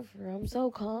for real. I'm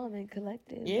so calm and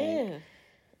collected. Yeah.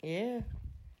 Yeah.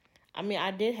 I mean,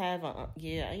 I did have I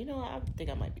think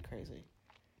I might be crazy.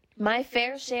 My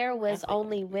fair share was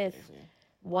only with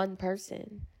one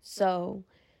person. So...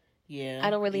 yeah, I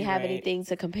don't really have anything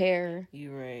to compare.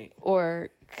 You're right. Or,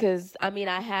 because, I mean,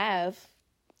 I have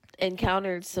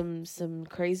encountered some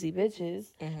crazy bitches,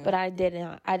 but I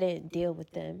didn't deal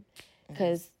with them.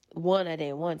 Because, one, I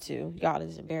didn't want to. Y'all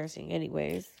is embarrassing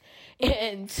anyways.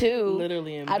 And two,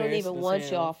 literally I don't even want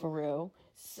y'all for real.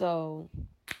 So,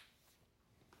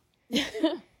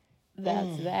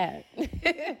 that's that.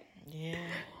 Yeah.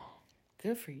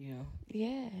 Good for you.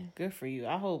 Yeah. Good for you.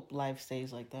 I hope life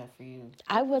stays like that for you.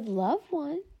 I would love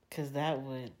one. Because that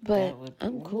would...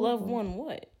 I'm cool. Love one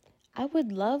what? I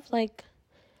would love, like,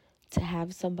 to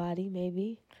have somebody,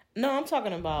 maybe. No, I'm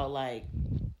talking about, like,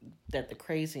 that the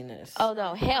craziness... Oh,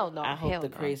 no. Hell no. I hope the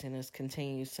craziness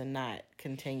continues to not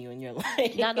continue in your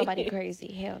life. Not nobody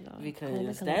crazy. Hell no.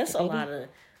 Because that's a lot of...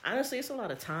 Honestly, it's a lot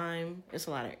of time. It's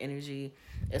a lot of energy.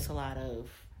 It's a lot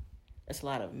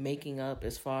of making up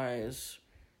as far as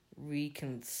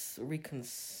reconcile.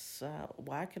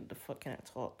 Why the fuck can I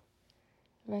talk?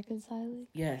 Reconciling?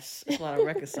 Yes, it's a lot of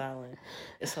reconciling.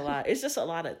 It's just a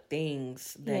lot of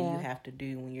things that you have to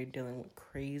do when you're dealing with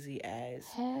crazy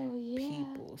ass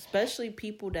people. Especially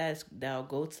people that'll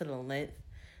go to the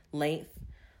length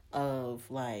of,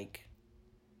 like,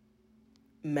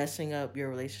 messing up your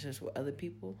relationships with other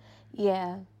people.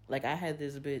 Yeah. Like, I had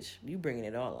this bitch, you bringing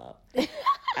it all up.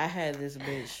 I had this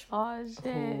bitch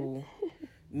who,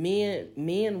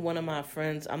 me and one of my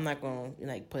friends, I'm not going to,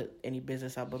 like, put any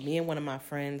business out, but me and one of my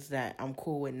friends that I'm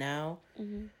cool with now,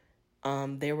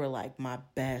 they were, like, my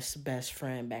best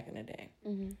friend back in the day.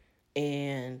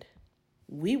 And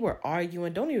we were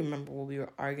arguing, don't even remember what we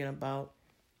were arguing about,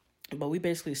 but we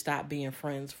basically stopped being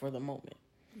friends for the moment.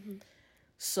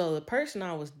 So the person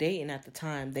I was dating at the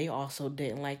time, they also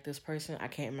didn't like this person. I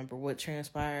can't remember what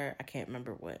transpired. I can't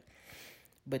remember what.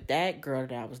 But that girl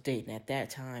that I was dating at that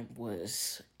time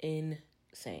was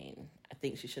insane. I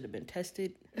think she should have been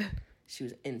tested. She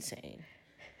was insane.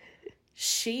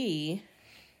 She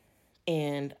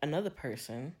and another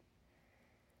person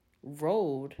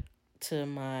rode to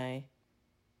my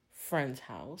friend's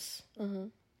house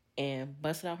and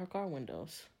busted out her car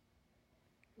windows.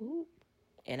 Ooh.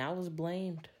 And I was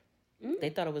blamed.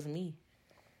 They thought it was me.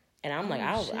 And I'm like,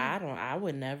 I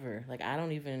would never. Like, I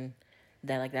don't even,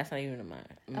 that's not even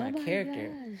in my character.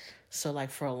 Gosh. So,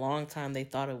 like, for a long time, they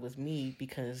thought it was me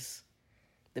because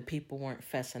the people weren't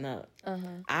fessing up.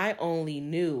 I only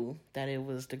knew that it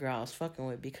was the girl I was fucking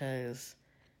with because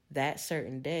that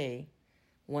certain day,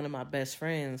 one of my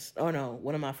friends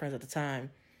at the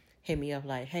time hit me up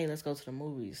like, hey, let's go to the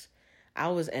movies. I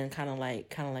was in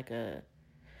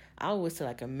I was to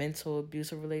like a mental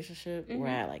abusive relationship where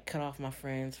I like cut off my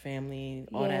friends, family,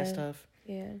 all that stuff.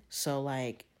 Yeah. So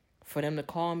like for them to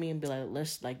call me and be like,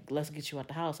 let's get you out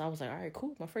the house. I was like, all right,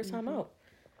 cool. My first time out.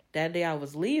 That day I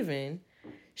was leaving,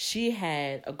 she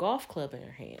had a golf club in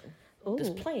her hand. Ooh.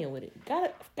 Just playing with it.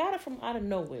 Got it from out of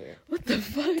nowhere. What the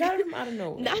fuck? Got it from out of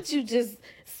nowhere. Not you just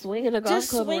swinging a golf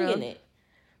club around. Just swinging it.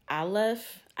 I left.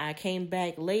 I came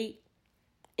back late.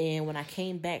 And when I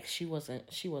came back, she wasn't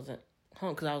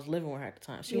home because I was living with her at the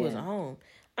time. She wasn't home.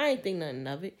 I ain't think nothing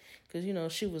of it because, you know,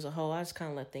 she was a hoe. I just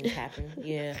kind of let things happen.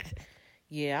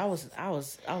 Yeah, I was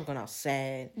going out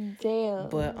sad. Damn.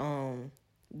 But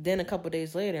then a couple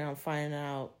days later, I'm finding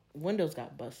out windows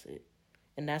got busted.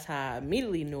 And that's how I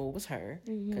immediately knew it was her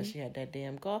because she had that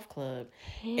damn golf club.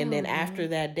 Damn. And then after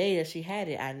that day that she had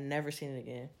it, I never seen it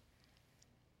again.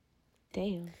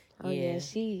 Damn. Oh, yeah.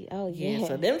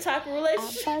 So them type of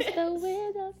relationships. I bust the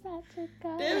windows out your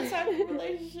car. Them type of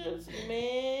relationships,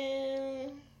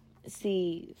 man.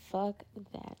 See, fuck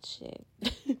that shit.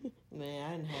 Man,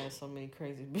 I done had so many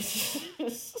crazy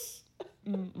bitches.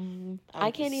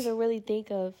 I can't even really think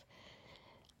of.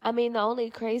 I mean, the only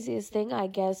craziest thing, I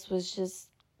guess, was just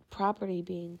property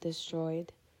being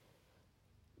destroyed.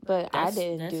 But I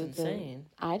didn't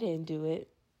do it.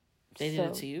 They did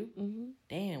it to you? Mm-hmm.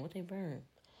 Damn, what they burn?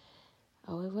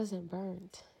 Oh, it wasn't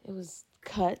burned. It was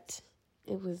cut.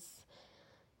 It was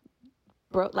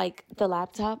broke, like the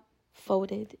laptop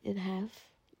folded in half.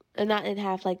 Not in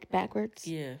half, like backwards.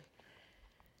 Yeah.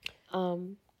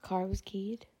 Car was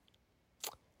keyed.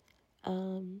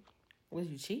 Was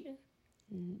you cheating?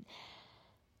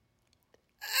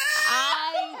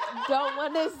 I don't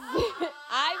want to say.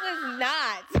 I was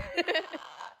not.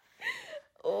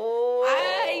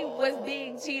 I was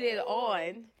being cheated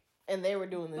on. And they were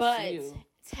doing this to you.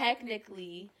 But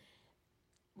technically,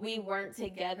 we weren't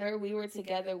together. We were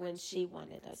together when she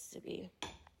wanted us to be.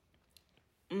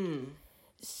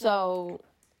 So,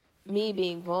 me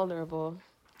being vulnerable,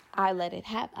 I let it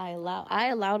happen. I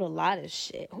allowed a lot of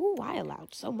shit. I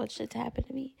allowed so much shit to happen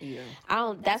to me. Yeah.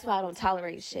 That's why I don't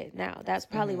tolerate shit now. That's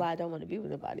probably why I don't want to be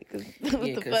with nobody.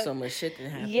 Because so much shit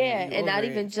didn't happen. Yeah, and not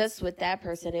even just with that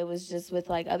person. It was just with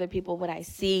like other people, what I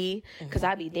see. Because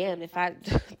I'd be damned if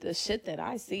the shit that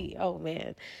I see. Oh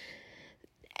man,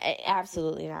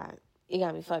 absolutely not. You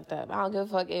got me fucked up. I don't give a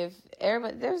fuck if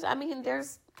everybody. There's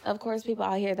of course people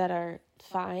out here that are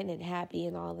fine and happy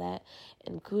and all that,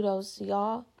 and kudos to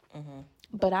y'all.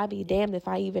 But I'd be damned if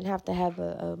I even have to have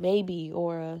a maybe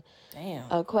or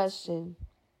a question.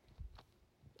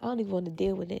 I don't even want to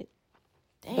deal with it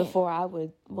before I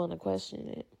would want to question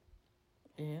it.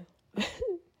 Yeah.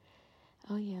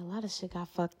 Oh yeah, a lot of shit got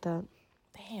fucked up.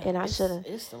 Damn. And I should have.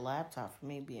 It's the laptop for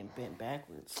me being bent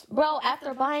backwards. Bro,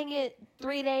 after buying it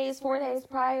 4 days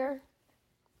prior.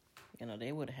 You know,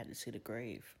 they would have had to see the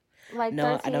grave. Like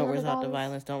no, I don't resort to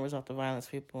violence. Don't resort to violence,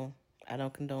 people. I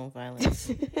don't condone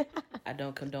violence. I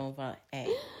don't condone violence.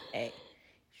 Hey.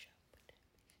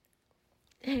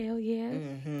 Hell yeah.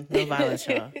 No violence,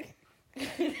 y'all.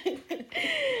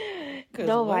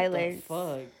 No violence.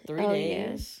 Fuck. 3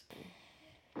 days.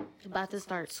 Yeah. About to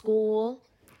start school.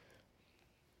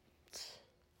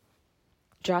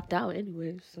 Dropped out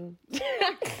anyway, so.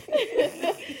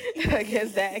 I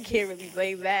guess that I can't really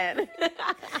blame that.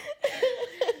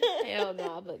 Hell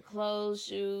no, but clothes,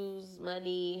 shoes,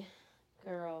 money,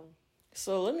 girl.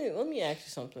 So let me ask you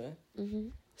something.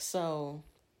 So,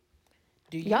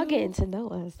 y'all getting to know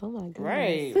us? Oh my god!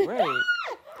 Right.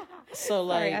 So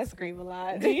like, sorry, I scream a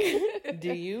lot.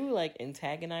 do you like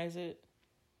antagonize it?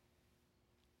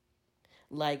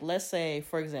 Like, let's say,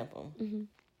 for example,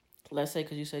 let's say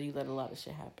because you said you let a lot of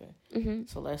shit happen.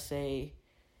 So let's say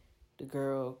the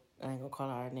girl I ain't gonna call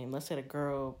out her name. Let's say the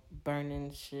girl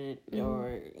burning shit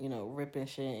or, ripping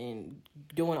shit and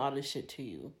doing all this shit to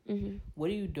you. Mm-hmm. What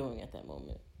are you doing at that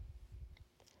moment?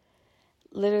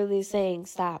 Literally saying,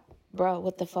 stop. Bro,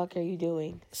 what the fuck are you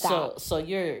doing? Stop. So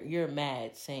you're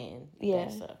mad saying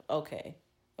that stuff. Okay.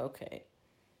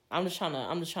 I'm just trying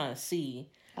to see.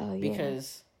 Oh, yeah.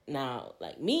 Because now,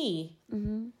 like me,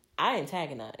 I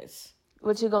antagonize.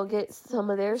 What, you gonna get some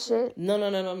of their shit?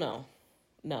 No.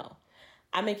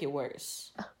 I make it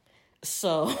worse.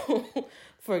 So,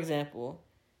 for example,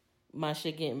 my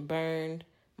shit getting burned,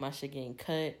 my shit getting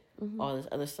cut, all this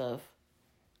other stuff.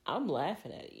 I'm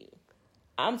laughing at you.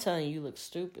 I'm telling you look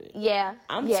stupid. Yeah.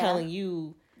 I'm telling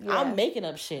you, I'm making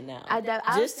up shit now.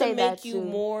 Just to make you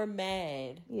more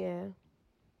mad. Yeah.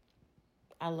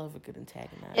 I love a good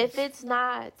antagonizer. If it's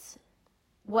not,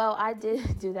 well, I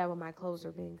did do that when my clothes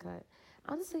were being cut.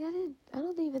 Honestly, I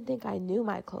don't even think I knew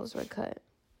my clothes were cut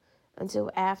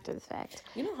until after the fact.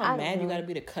 You know how mad you gotta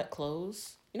be to cut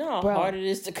clothes? You know how hard it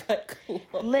is to cut clothes?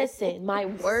 Listen, my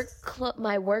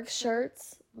work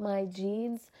shirts, my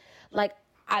jeans, like,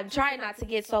 I'm trying not to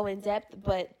get so in depth,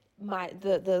 but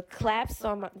the clasps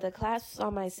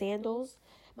on my sandals,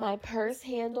 my purse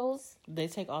handles. They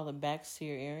take all the backs to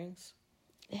your earrings?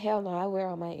 Hell no, I wear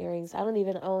all my earrings. I don't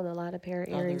even own a lot of pair of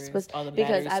earrings because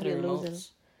I be losing.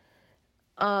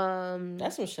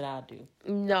 That's some shit I do.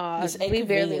 No, we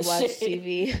barely watch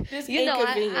TV. This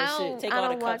inconvenient shit. Take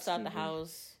all the cups out the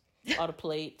house, all the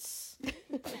plates.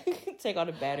 Take all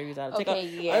the batteries out.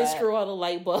 Unscrew all the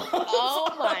light bulbs.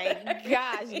 Oh my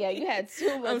gosh! Yeah, you had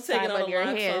too much time on your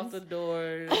hands. I'm taking all the locks off the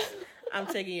doors. I'm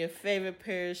taking your favorite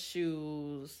pair of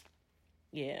shoes.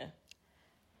 Yeah.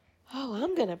 Oh,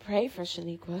 I'm gonna pray for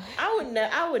Shaniqua.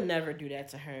 I would never do that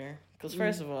to her. Because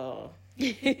first of all,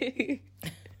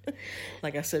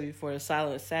 like I said before, the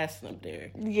silent assassin up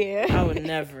there. Yeah. I would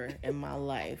never in my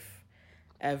life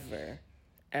ever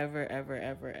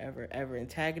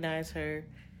antagonize her,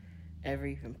 ever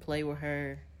even play with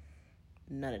her.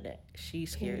 None of that. She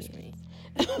scares me.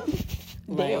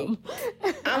 Damn.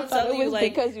 I'm telling you,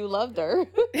 like, because you loved her.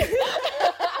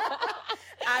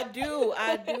 I do.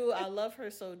 I love her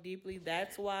so deeply.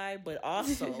 That's why. But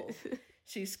also,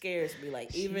 she scares me.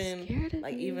 Like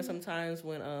even sometimes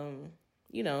when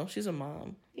she's a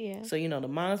mom. Yeah. So the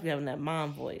moms be having that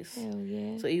mom voice. Hell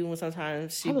yeah. So even when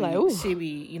sometimes she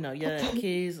be yelling at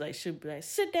kids, like she'll be like,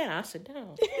 sit down. I'll sit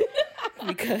down.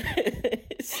 Because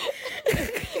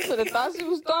could have thought she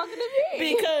was talking to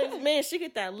me. Because man, she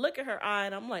get that look in her eye,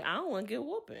 and I'm like, I don't want to get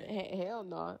whooping. Hell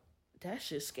no. That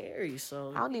shit's scary.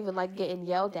 So I don't even like getting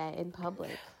yelled at in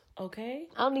public. Okay.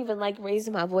 I don't even like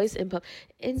raising my voice in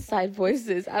inside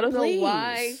voices. I don't know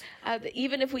why.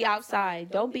 Even if we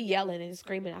outside, don't be yelling and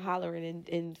screaming and hollering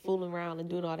and fooling around and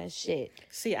doing all that shit.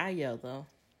 See, I yell though.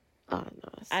 Oh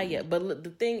no. I yell, but look, the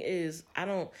thing is, I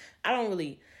don't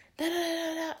really.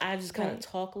 I just kind of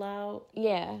talk loud.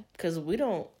 Yeah. Because we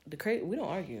don't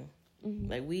argue. Mm-hmm.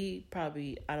 Like we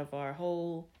probably out of our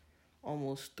whole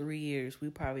almost 3 years, we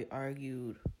probably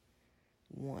argued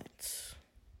once.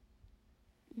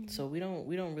 Mm-hmm. So we don't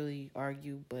really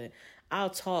argue, but I'll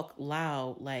talk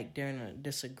loud like during a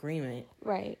disagreement.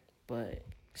 Right. But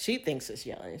she thinks it's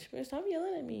yelling. She goes, "Stop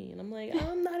yelling at me," and I'm like,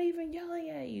 "I'm not even yelling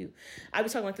at you." I be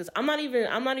talking like this. I'm not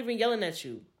even yelling at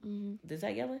you. Mm-hmm. Is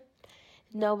that yelling?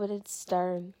 No, but it's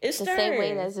stern. It's the stern. Same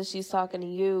way as if she's talking to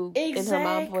you in her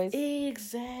mom voice.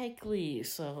 Exactly.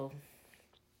 So,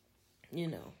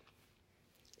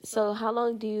 So how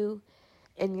long do you,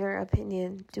 in your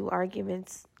opinion, do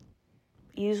arguments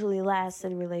usually last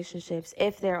in relationships,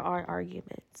 if there are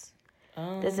arguments?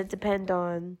 Does it depend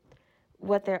on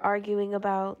what they're arguing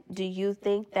about? Do you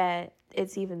think that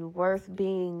it's even worth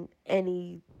being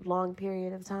any long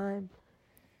period of time?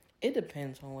 It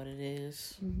depends on what it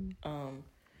is. Mm-hmm.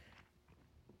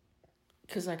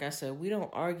 'Cause like I said, we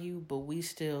don't argue, but we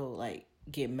still like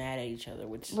get mad at each other,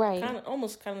 which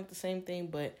almost kind of the same thing.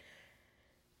 But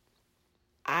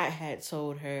I had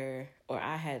told her, or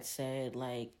I had said,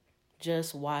 like,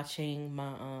 just watching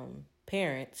my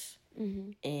parents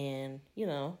mm-hmm. and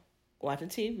watching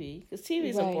TV, because TV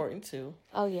is important too.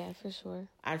 Oh yeah, for sure.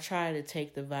 I try to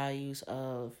take the values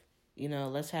of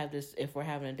let's have this. If we're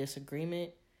having a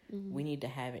disagreement. Mm-hmm. We need to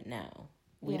have it now.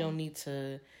 We don't need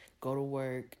to go to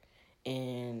work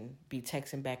and be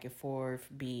texting back and forth,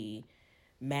 be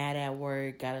mad at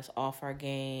work, got us off our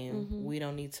game. Mm-hmm. We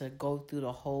don't need to go through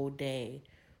the whole day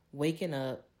waking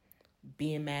up,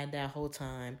 being mad that whole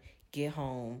time, get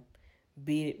home,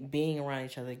 being around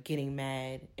each other, getting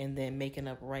mad, and then making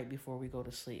up right before we go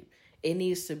to sleep. It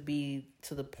needs to be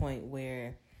to the point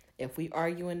where if we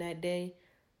arguing that day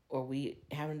or we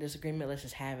having a disagreement, let's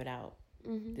just have it out.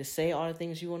 Mm-hmm. Just say all the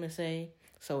things you want to say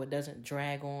so it doesn't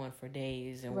drag on for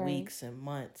days and weeks and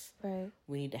months. Right.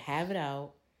 We need to have it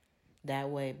out. That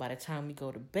way, by the time we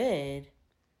go to bed,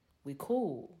 we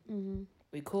cool. Mm-hmm.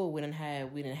 We cool. We didn't had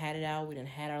it out. We didn't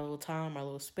had our little time, our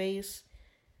little space.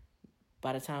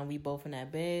 By the time we both in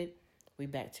that bed, we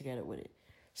back together with it.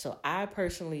 So I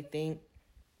personally think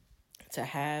to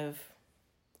have,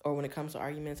 or when it comes to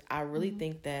arguments, I really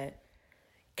think that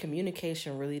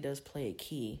communication really does play a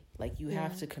key. Like, you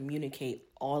have to communicate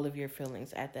all of your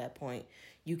feelings at that point.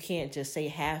 You can't just say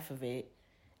half of it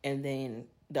and then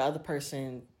the other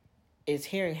person is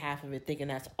hearing half of it thinking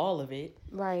that's all of it.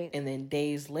 Right. And then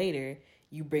days later,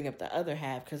 you bring up the other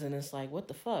half because then it's like, what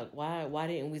the fuck? Why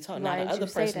didn't we talk? Now the other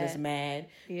person is mad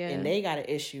and they got an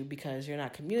issue because you're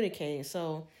not communicating.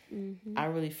 So I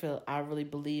really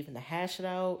believe in the hash it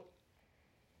out.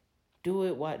 Do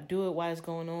it while it's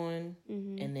going on,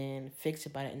 and then fix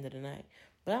it by the end of the night.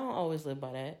 But I don't always live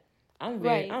by that.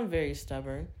 I'm very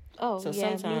stubborn. Oh, so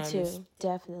yeah, sometimes, me too.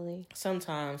 Definitely.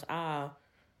 Sometimes I'll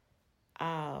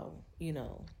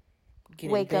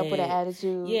wake up with an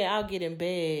attitude. Yeah, I'll get in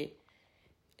bed,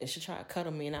 and she'll try to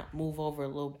cuddle me, and I move over a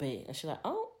little bit, and she's like,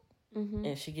 oh,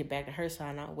 and she get back to her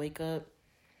side, and I wake up,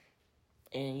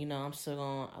 and I'm still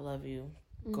going, I love you,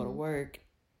 go to work,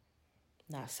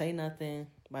 not say nothing.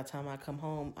 By the time I come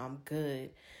home, I'm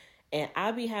good. And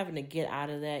I be having to get out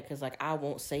of that because, like, I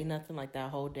won't say nothing, like, that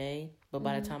whole day. But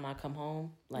by the time I come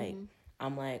home, like,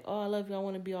 I'm like, oh, I love you. I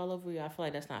want to be all over you. I feel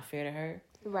like that's not fair to her.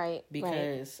 Right.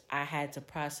 Because I had to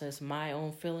process my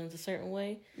own feelings a certain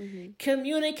way.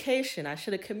 Communication. I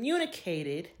should have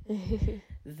communicated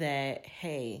that,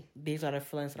 hey, these are the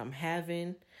feelings that I'm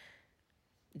having.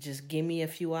 Just give me a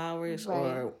few hours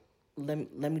or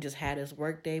let me just have this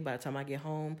work day. By the time I get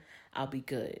home, I'll be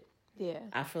good. Yeah.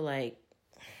 I feel like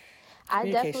I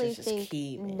definitely think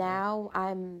key, now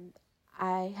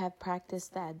I have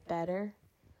practiced that better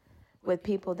with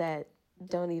people that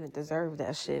don't even deserve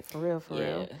that shit, for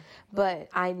real. But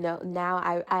I know now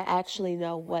I actually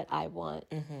know what I want.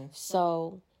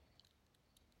 So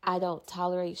I don't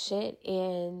tolerate shit,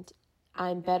 and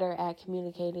I'm better at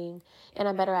communicating, and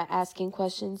I'm better at asking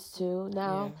questions too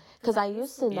now. Because I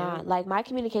used to not. Like, my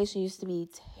communication used to be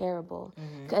terrible.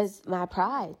 Because my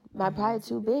pride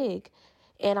too big.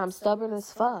 And I'm stubborn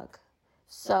as fuck.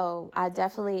 So I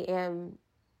definitely am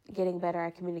getting better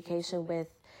at communication with,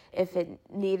 if it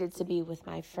needed to be with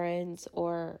my friends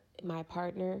or my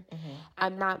partner.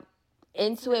 I'm not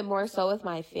into it more so with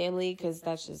my family, because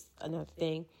that's just another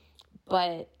thing.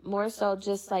 But more so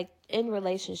just like in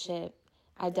relationship,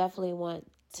 I definitely want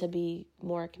to be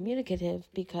more communicative,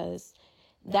 because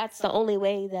that's the only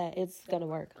way that it's going to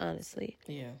work, honestly.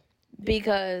 Yeah.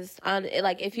 Because,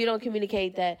 if you don't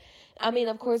communicate that, I mean,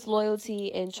 of course,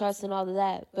 loyalty and trust and all of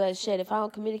that. But shit, if I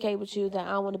don't communicate with you that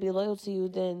I don't want to be loyal to you,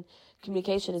 then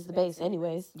communication is the base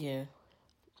anyways. Yeah.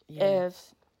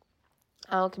 If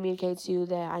I don't communicate to you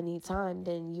that I need time,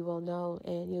 then you won't know,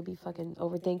 and you'll be fucking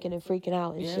overthinking and freaking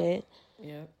out and shit.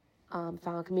 Yeah. If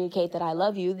I don't communicate that I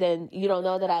love you, then you don't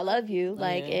know that I love you.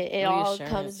 Like, it all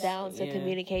comes down to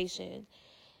communication.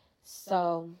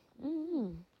 So,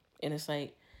 And it's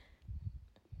like,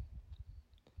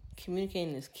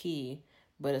 communicating is key,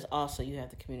 but it's also, you have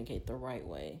to communicate the right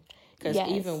way. Because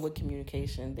even with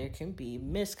communication, there can be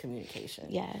miscommunication.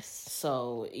 Yes.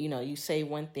 So, you say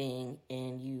one thing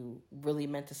and you really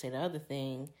meant to say the other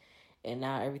thing, and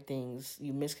now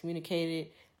you miscommunicated,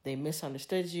 they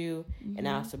misunderstood you, and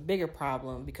now it's a bigger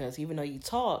problem, because even though you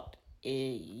talked,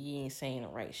 you ain't saying the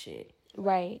right shit.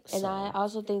 Right. And I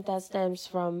also think that stems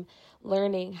from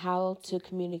learning how to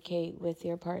communicate with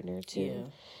your partner too. Yeah.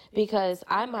 Because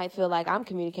I might feel like I'm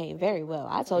communicating very well.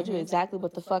 I told you exactly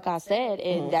what the fuck I said,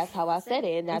 and that's how I said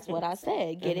it, and that's what I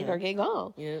said. Get it or get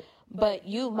gone. Yep. But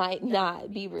you might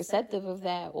not be receptive of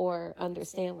that or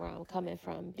understand where I'm coming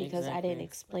from, because I didn't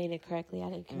explain it correctly. I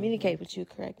didn't communicate with you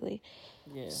correctly.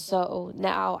 Yeah. So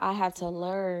now I have to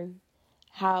learn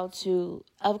how to,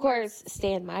 of course,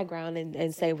 stand my ground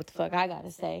and say what the fuck I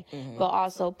gotta say, but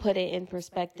also put it in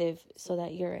perspective so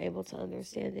that you're able to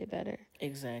understand it better.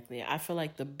 Exactly. I feel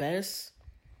like the best,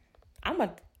 I'm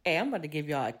about to give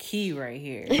y'all a key right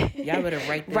here. Y'all better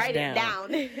write this write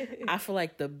down. It down. I feel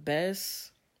like the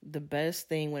best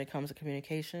thing when it comes to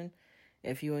communication,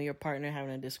 if you and your partner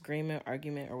having a disagreement,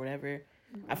 argument, or whatever,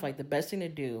 I feel like the best thing to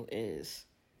do is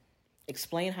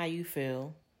explain how you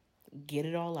feel, get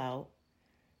it all out,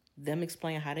 them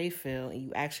explain how they feel, and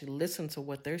you actually listen to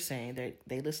what they're saying.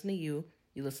 They listen to you,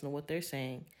 you listen to what they're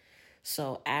saying.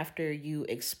 So after you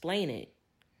explain it,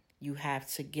 you have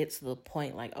to get to the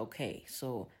point like, okay,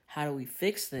 so how do we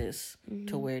fix this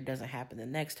to where it doesn't happen the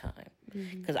next time?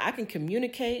 Because I can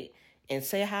communicate and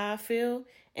say how I feel,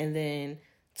 and then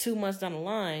 2 months down the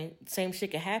line, same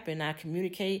shit can happen. I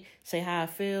communicate, say how I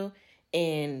feel,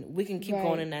 and we can keep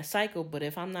going in that cycle. But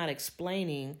if I'm not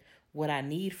explaining what I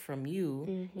need from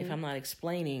you, if I'm not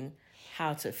explaining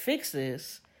how to fix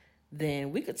this,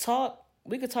 then we could talk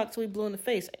till we blue in the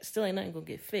face. Still ain't nothing gonna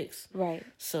get fixed. Right.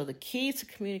 So the key to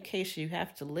communication, you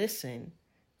have to listen,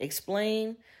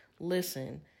 explain,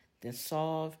 listen, then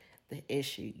solve the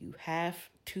issue. You have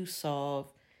to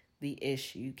solve the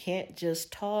issue. You can't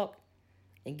just talk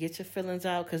and get your feelings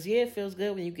out. Because, yeah, it feels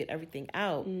good when you get everything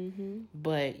out.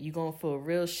 But you're going to feel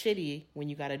real shitty when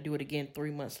you got to do it again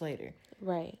 3 months later.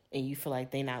 Right. And you feel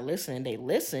like they not listening. They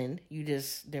listened.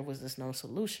 There was just no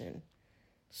solution.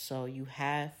 So you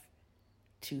have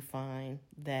to find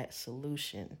that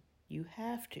solution. You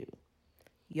have to.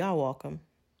 Y'all welcome.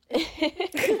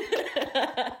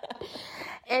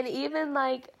 And even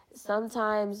like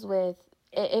sometimes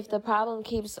if the problem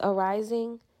keeps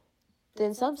arising,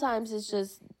 then sometimes it's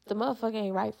just the motherfucker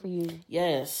ain't right for you.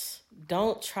 Yes.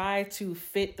 Don't try to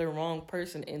fit the wrong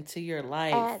person into your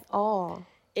life. At all.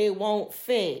 It won't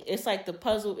fit. It's like the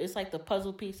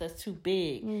puzzle piece that's too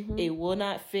big. It will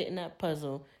not fit in that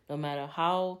puzzle. No matter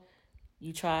how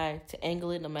you try to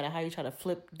angle it, no matter how you try to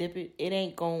dip it, it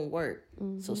ain't gonna work.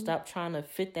 So stop trying to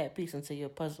fit that piece into your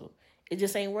puzzle. It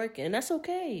just ain't working. And that's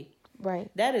okay.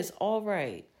 Right. That is all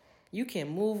right. You can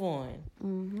move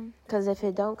on. Because if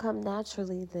it don't come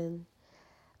naturally, then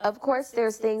of course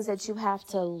there's things that you have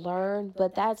to learn,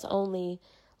 but that's only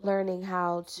learning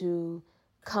how to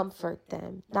comfort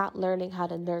them, not learning how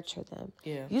to nurture them.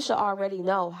 Yeah. You should already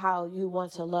know how you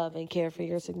want to love and care for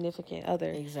your significant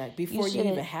other. Exactly. Before you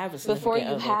even have a significant before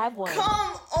you other. have one.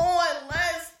 Come on,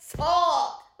 let's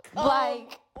talk. Come on.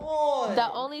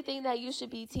 The only thing that you should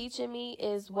be teaching me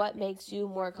is what makes you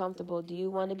more comfortable. Do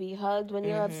you want to be hugged when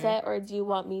you're upset, or do you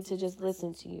want me to just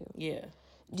listen to you? Yeah.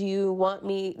 Do you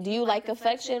like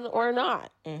affection or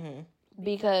not?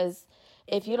 Because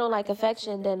if you don't like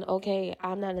affection, then okay,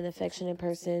 I'm not an affectionate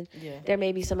person. Yeah. There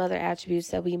may be some other attributes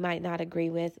that we might not agree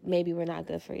with. Maybe we're not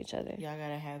good for each other. Y'all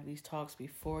gotta have these talks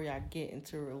before y'all get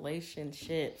into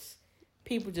relationships.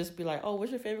 People just be like, oh,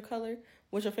 what's your favorite color?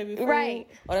 What's your favorite food? Right.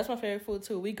 Oh, that's my favorite food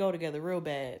too. We go together real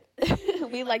bad.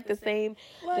 We like the same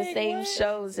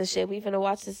shows and shit. We finna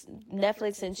watch this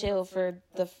Netflix and chill for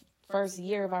the first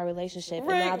year of our relationship.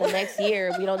 Right. And now the next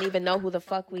year, we don't even know who the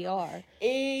fuck we are.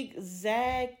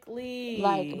 Exactly.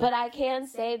 But I can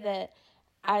say that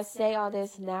I say all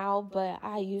this now, but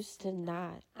I used to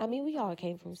not. I mean, we all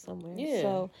came from somewhere. Yeah.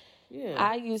 So yeah.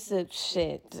 I used to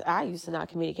not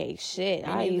communicate shit.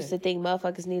 I used to think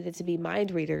motherfuckers needed to be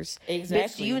mind readers. Exactly.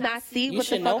 Bitch, do you not see what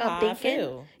the fuck I'm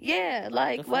thinking? Yeah,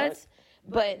 like what?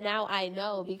 But now I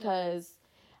know, because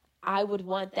I would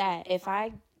want that. If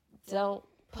I don't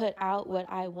put out what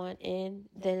I want in,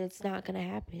 then it's not gonna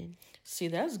happen. See,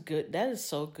 that's good. That is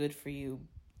so good for you,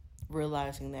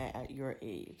 realizing that at your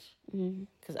age.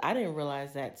 Because I didn't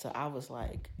realize that till I was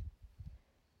like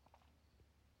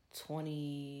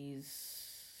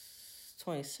 26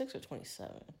 or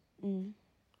 27.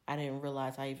 I didn't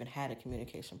realize I even had a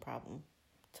communication problem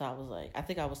till I was like, I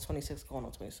think I was 26 going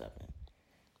on 27.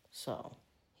 So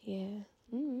yeah.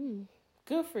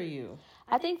 Good for you.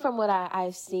 I think from what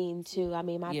I've seen too, I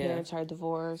mean, my parents are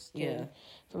divorced. Yeah.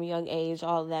 From a young age,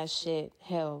 all of that shit.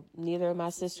 Hell, neither of my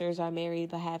sisters are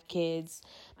married but have kids.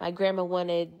 My grandma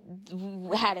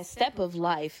had a step of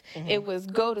life. It was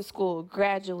go to school,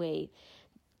 graduate,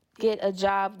 get a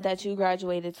job that you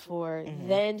graduated for,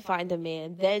 then find a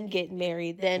man, then get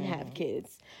married, then have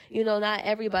kids. You know, not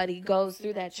everybody goes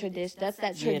through that tradition. That's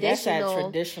that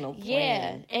traditional plan.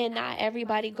 Yeah, and not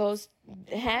everybody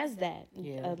has that.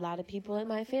 A lot of people in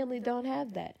my family don't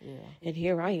have that. Yeah. And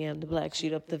here I am, the black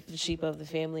sheep of the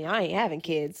family. I ain't having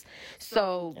kids.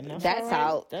 So that's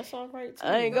out. That's all right too.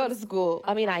 I didn't go to school.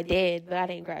 I mean, I did, but I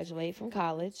didn't graduate from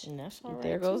college. And that's all right.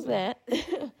 There goes that.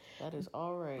 That is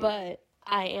all right. But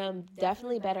I am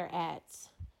definitely better at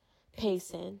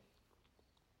pacing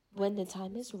when the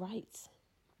time is right.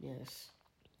 Yes.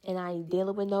 And I ain't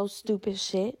dealing with no stupid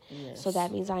shit. Yes. So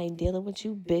that means I ain't dealing with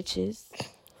you bitches.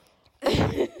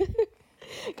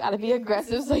 Gotta be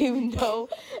aggressive so you know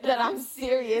that I'm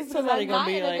serious. Somebody gonna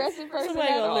be like, aggressive person.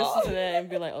 Somebody gonna listen to that and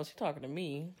be like, "Oh, she talking to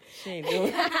me. She ain't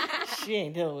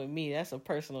dealing with me. That's a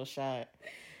personal shot."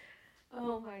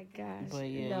 Oh my gosh. But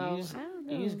yeah, you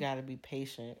just gotta be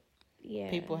patient. Yeah.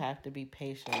 People have to be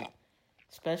patient,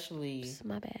 especially. It's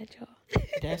my bad, y'all.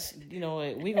 That's, you know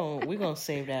what, we gonna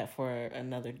save that for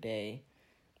another day.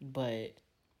 But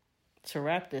to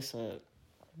wrap this up,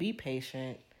 be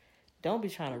patient. don't be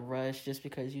trying to rush just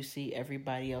because you see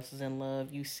everybody else is in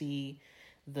love. You see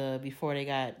before they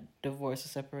got divorced or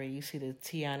separated, you see the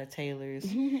Tiana Taylors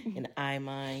and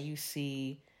Iman. You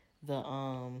see the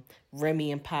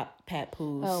Remy and Pat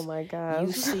Poos. Oh my gosh.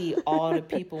 You see all the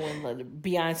people in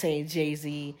Beyonce and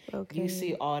Jay-Z. Okay. You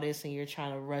see all this and you're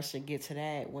trying to rush to get to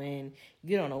that when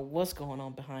you don't know what's going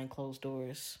on behind closed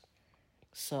doors.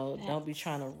 So don't be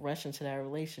trying to rush into that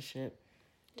relationship.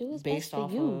 Do what's based best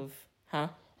off for you. Of, huh?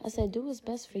 I said, do what's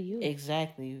best for you.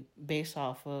 Exactly. Based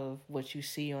off of what you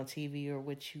see on TV or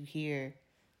what you hear,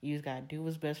 you just got to do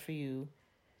what's best for you.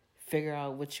 Figure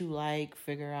out what you like.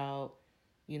 Figure out,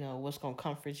 what's going to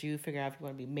comfort you. Figure out if you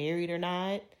want to be married or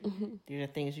not. These are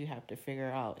things you have to figure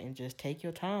out. And just take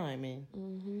your time. And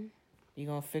you're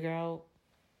going to figure out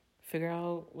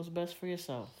what's best for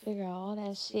yourself. Figure out all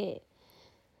that shit.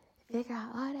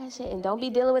 And don't be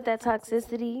dealing with that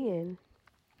toxicity. And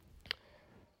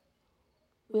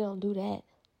we don't do that.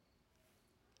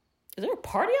 Is there a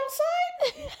party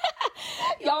outside?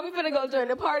 Y'all, we finna go join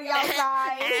the party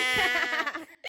outside.